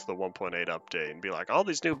with the 1.8 update and be like, all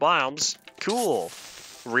these new biomes, cool.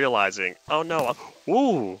 Realizing, oh no,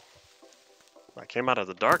 ooh, I came out of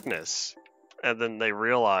the darkness. And then they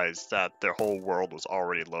realize that their whole world was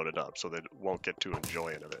already loaded up, so they won't get to enjoy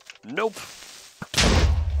any of it. Nope.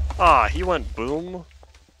 Ah, he went boom.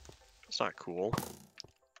 That's not cool.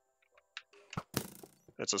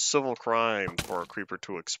 It's a civil crime for a creeper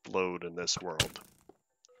to explode in this world.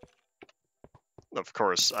 Of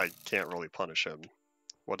course, I can't really punish him.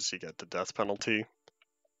 What does he get? The death penalty?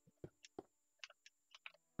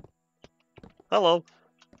 Hello.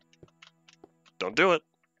 Don't do it.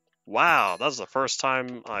 Wow, that's the first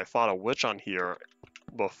time I fought a witch on here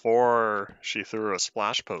before she threw a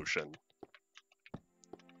splash potion.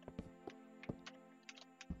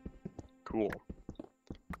 Cool.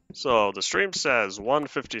 So the stream says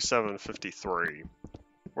 1:57:53.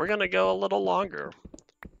 We're gonna go a little longer.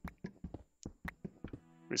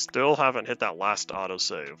 We still haven't hit that last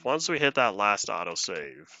autosave. Once we hit that last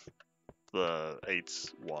autosave, the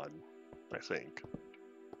 8th one, I think.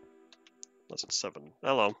 Unless it's 7.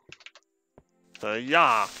 Hello.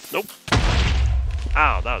 Yeah. Nope.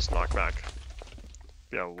 Ow, that was knockback.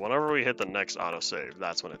 Yeah, whenever we hit the next autosave,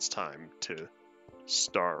 that's when it's time to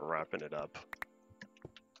start wrapping it up.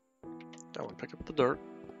 I want to pick up the dirt.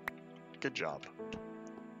 Good job.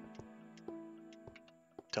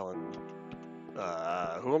 Telling...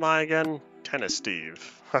 who am I again? Tennis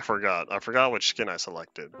Steve. I forgot which skin I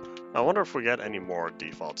selected. I wonder if we get any more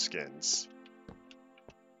default skins.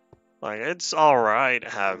 Like, it's alright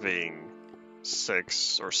having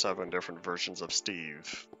 6 or 7 different versions of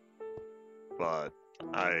Steve, but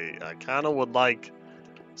I kind of would like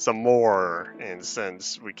some more, and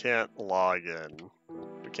since we can't log in,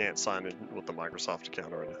 we can't sign in with the Microsoft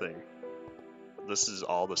account or anything, this is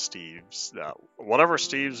all the Steves that, whatever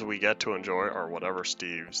Steves we get to enjoy are whatever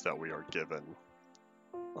Steves that we are given.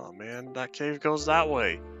 Oh man, that cave goes that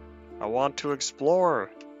way. I want to explore.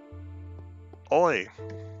 Oi.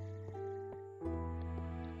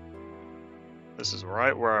 This is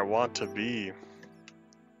right where I want to be,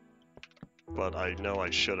 but I know I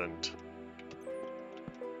shouldn't.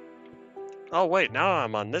 Oh wait, now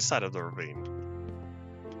I'm on this side of the ravine.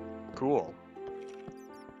 Cool.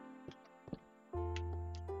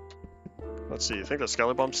 Let's see, you think the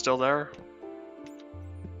skelly bump's still there?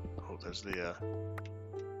 Oh, there's the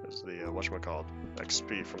whatchamacallit,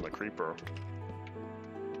 XP from the creeper.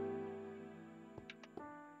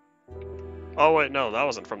 Oh wait, no, that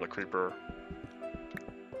wasn't from the creeper.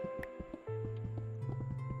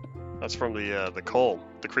 That's from the coal.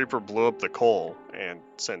 The creeper blew up the coal, and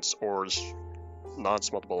since ores,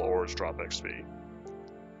 non-smeltable ores drop XP.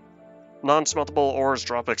 Non-smeltable ores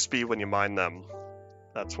drop XP when you mine them.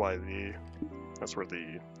 That's why that's where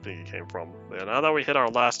the thingy came from. Yeah, now that we hit our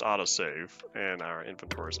last autosave, and our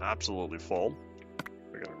inventory is absolutely full,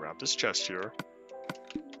 We're gonna grab this chest here.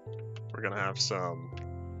 We're gonna have some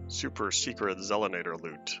super secret Zelinator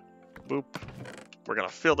loot. Boop. We're gonna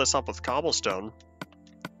fill this up with cobblestone.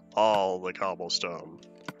 All the cobblestone.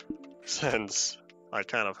 Since I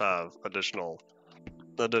kind of have additional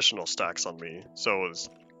stacks on me. So it's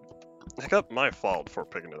my fault for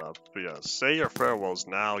picking it up. But yeah, say your farewells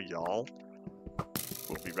now, y'all.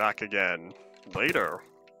 We'll be back again later.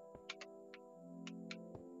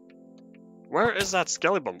 Where is that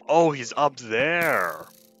Skellybum? Oh, he's up there.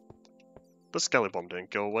 The Skellybum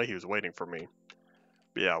didn't go away. He was waiting for me.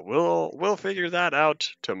 But yeah, we'll figure that out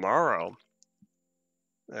tomorrow.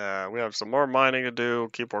 We have some more mining to do.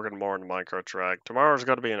 Keep working more on the Minecraft track. Tomorrow's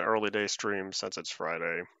going to be an early day stream since it's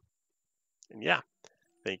Friday. And yeah,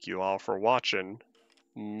 thank you all for watching.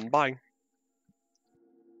 Bye.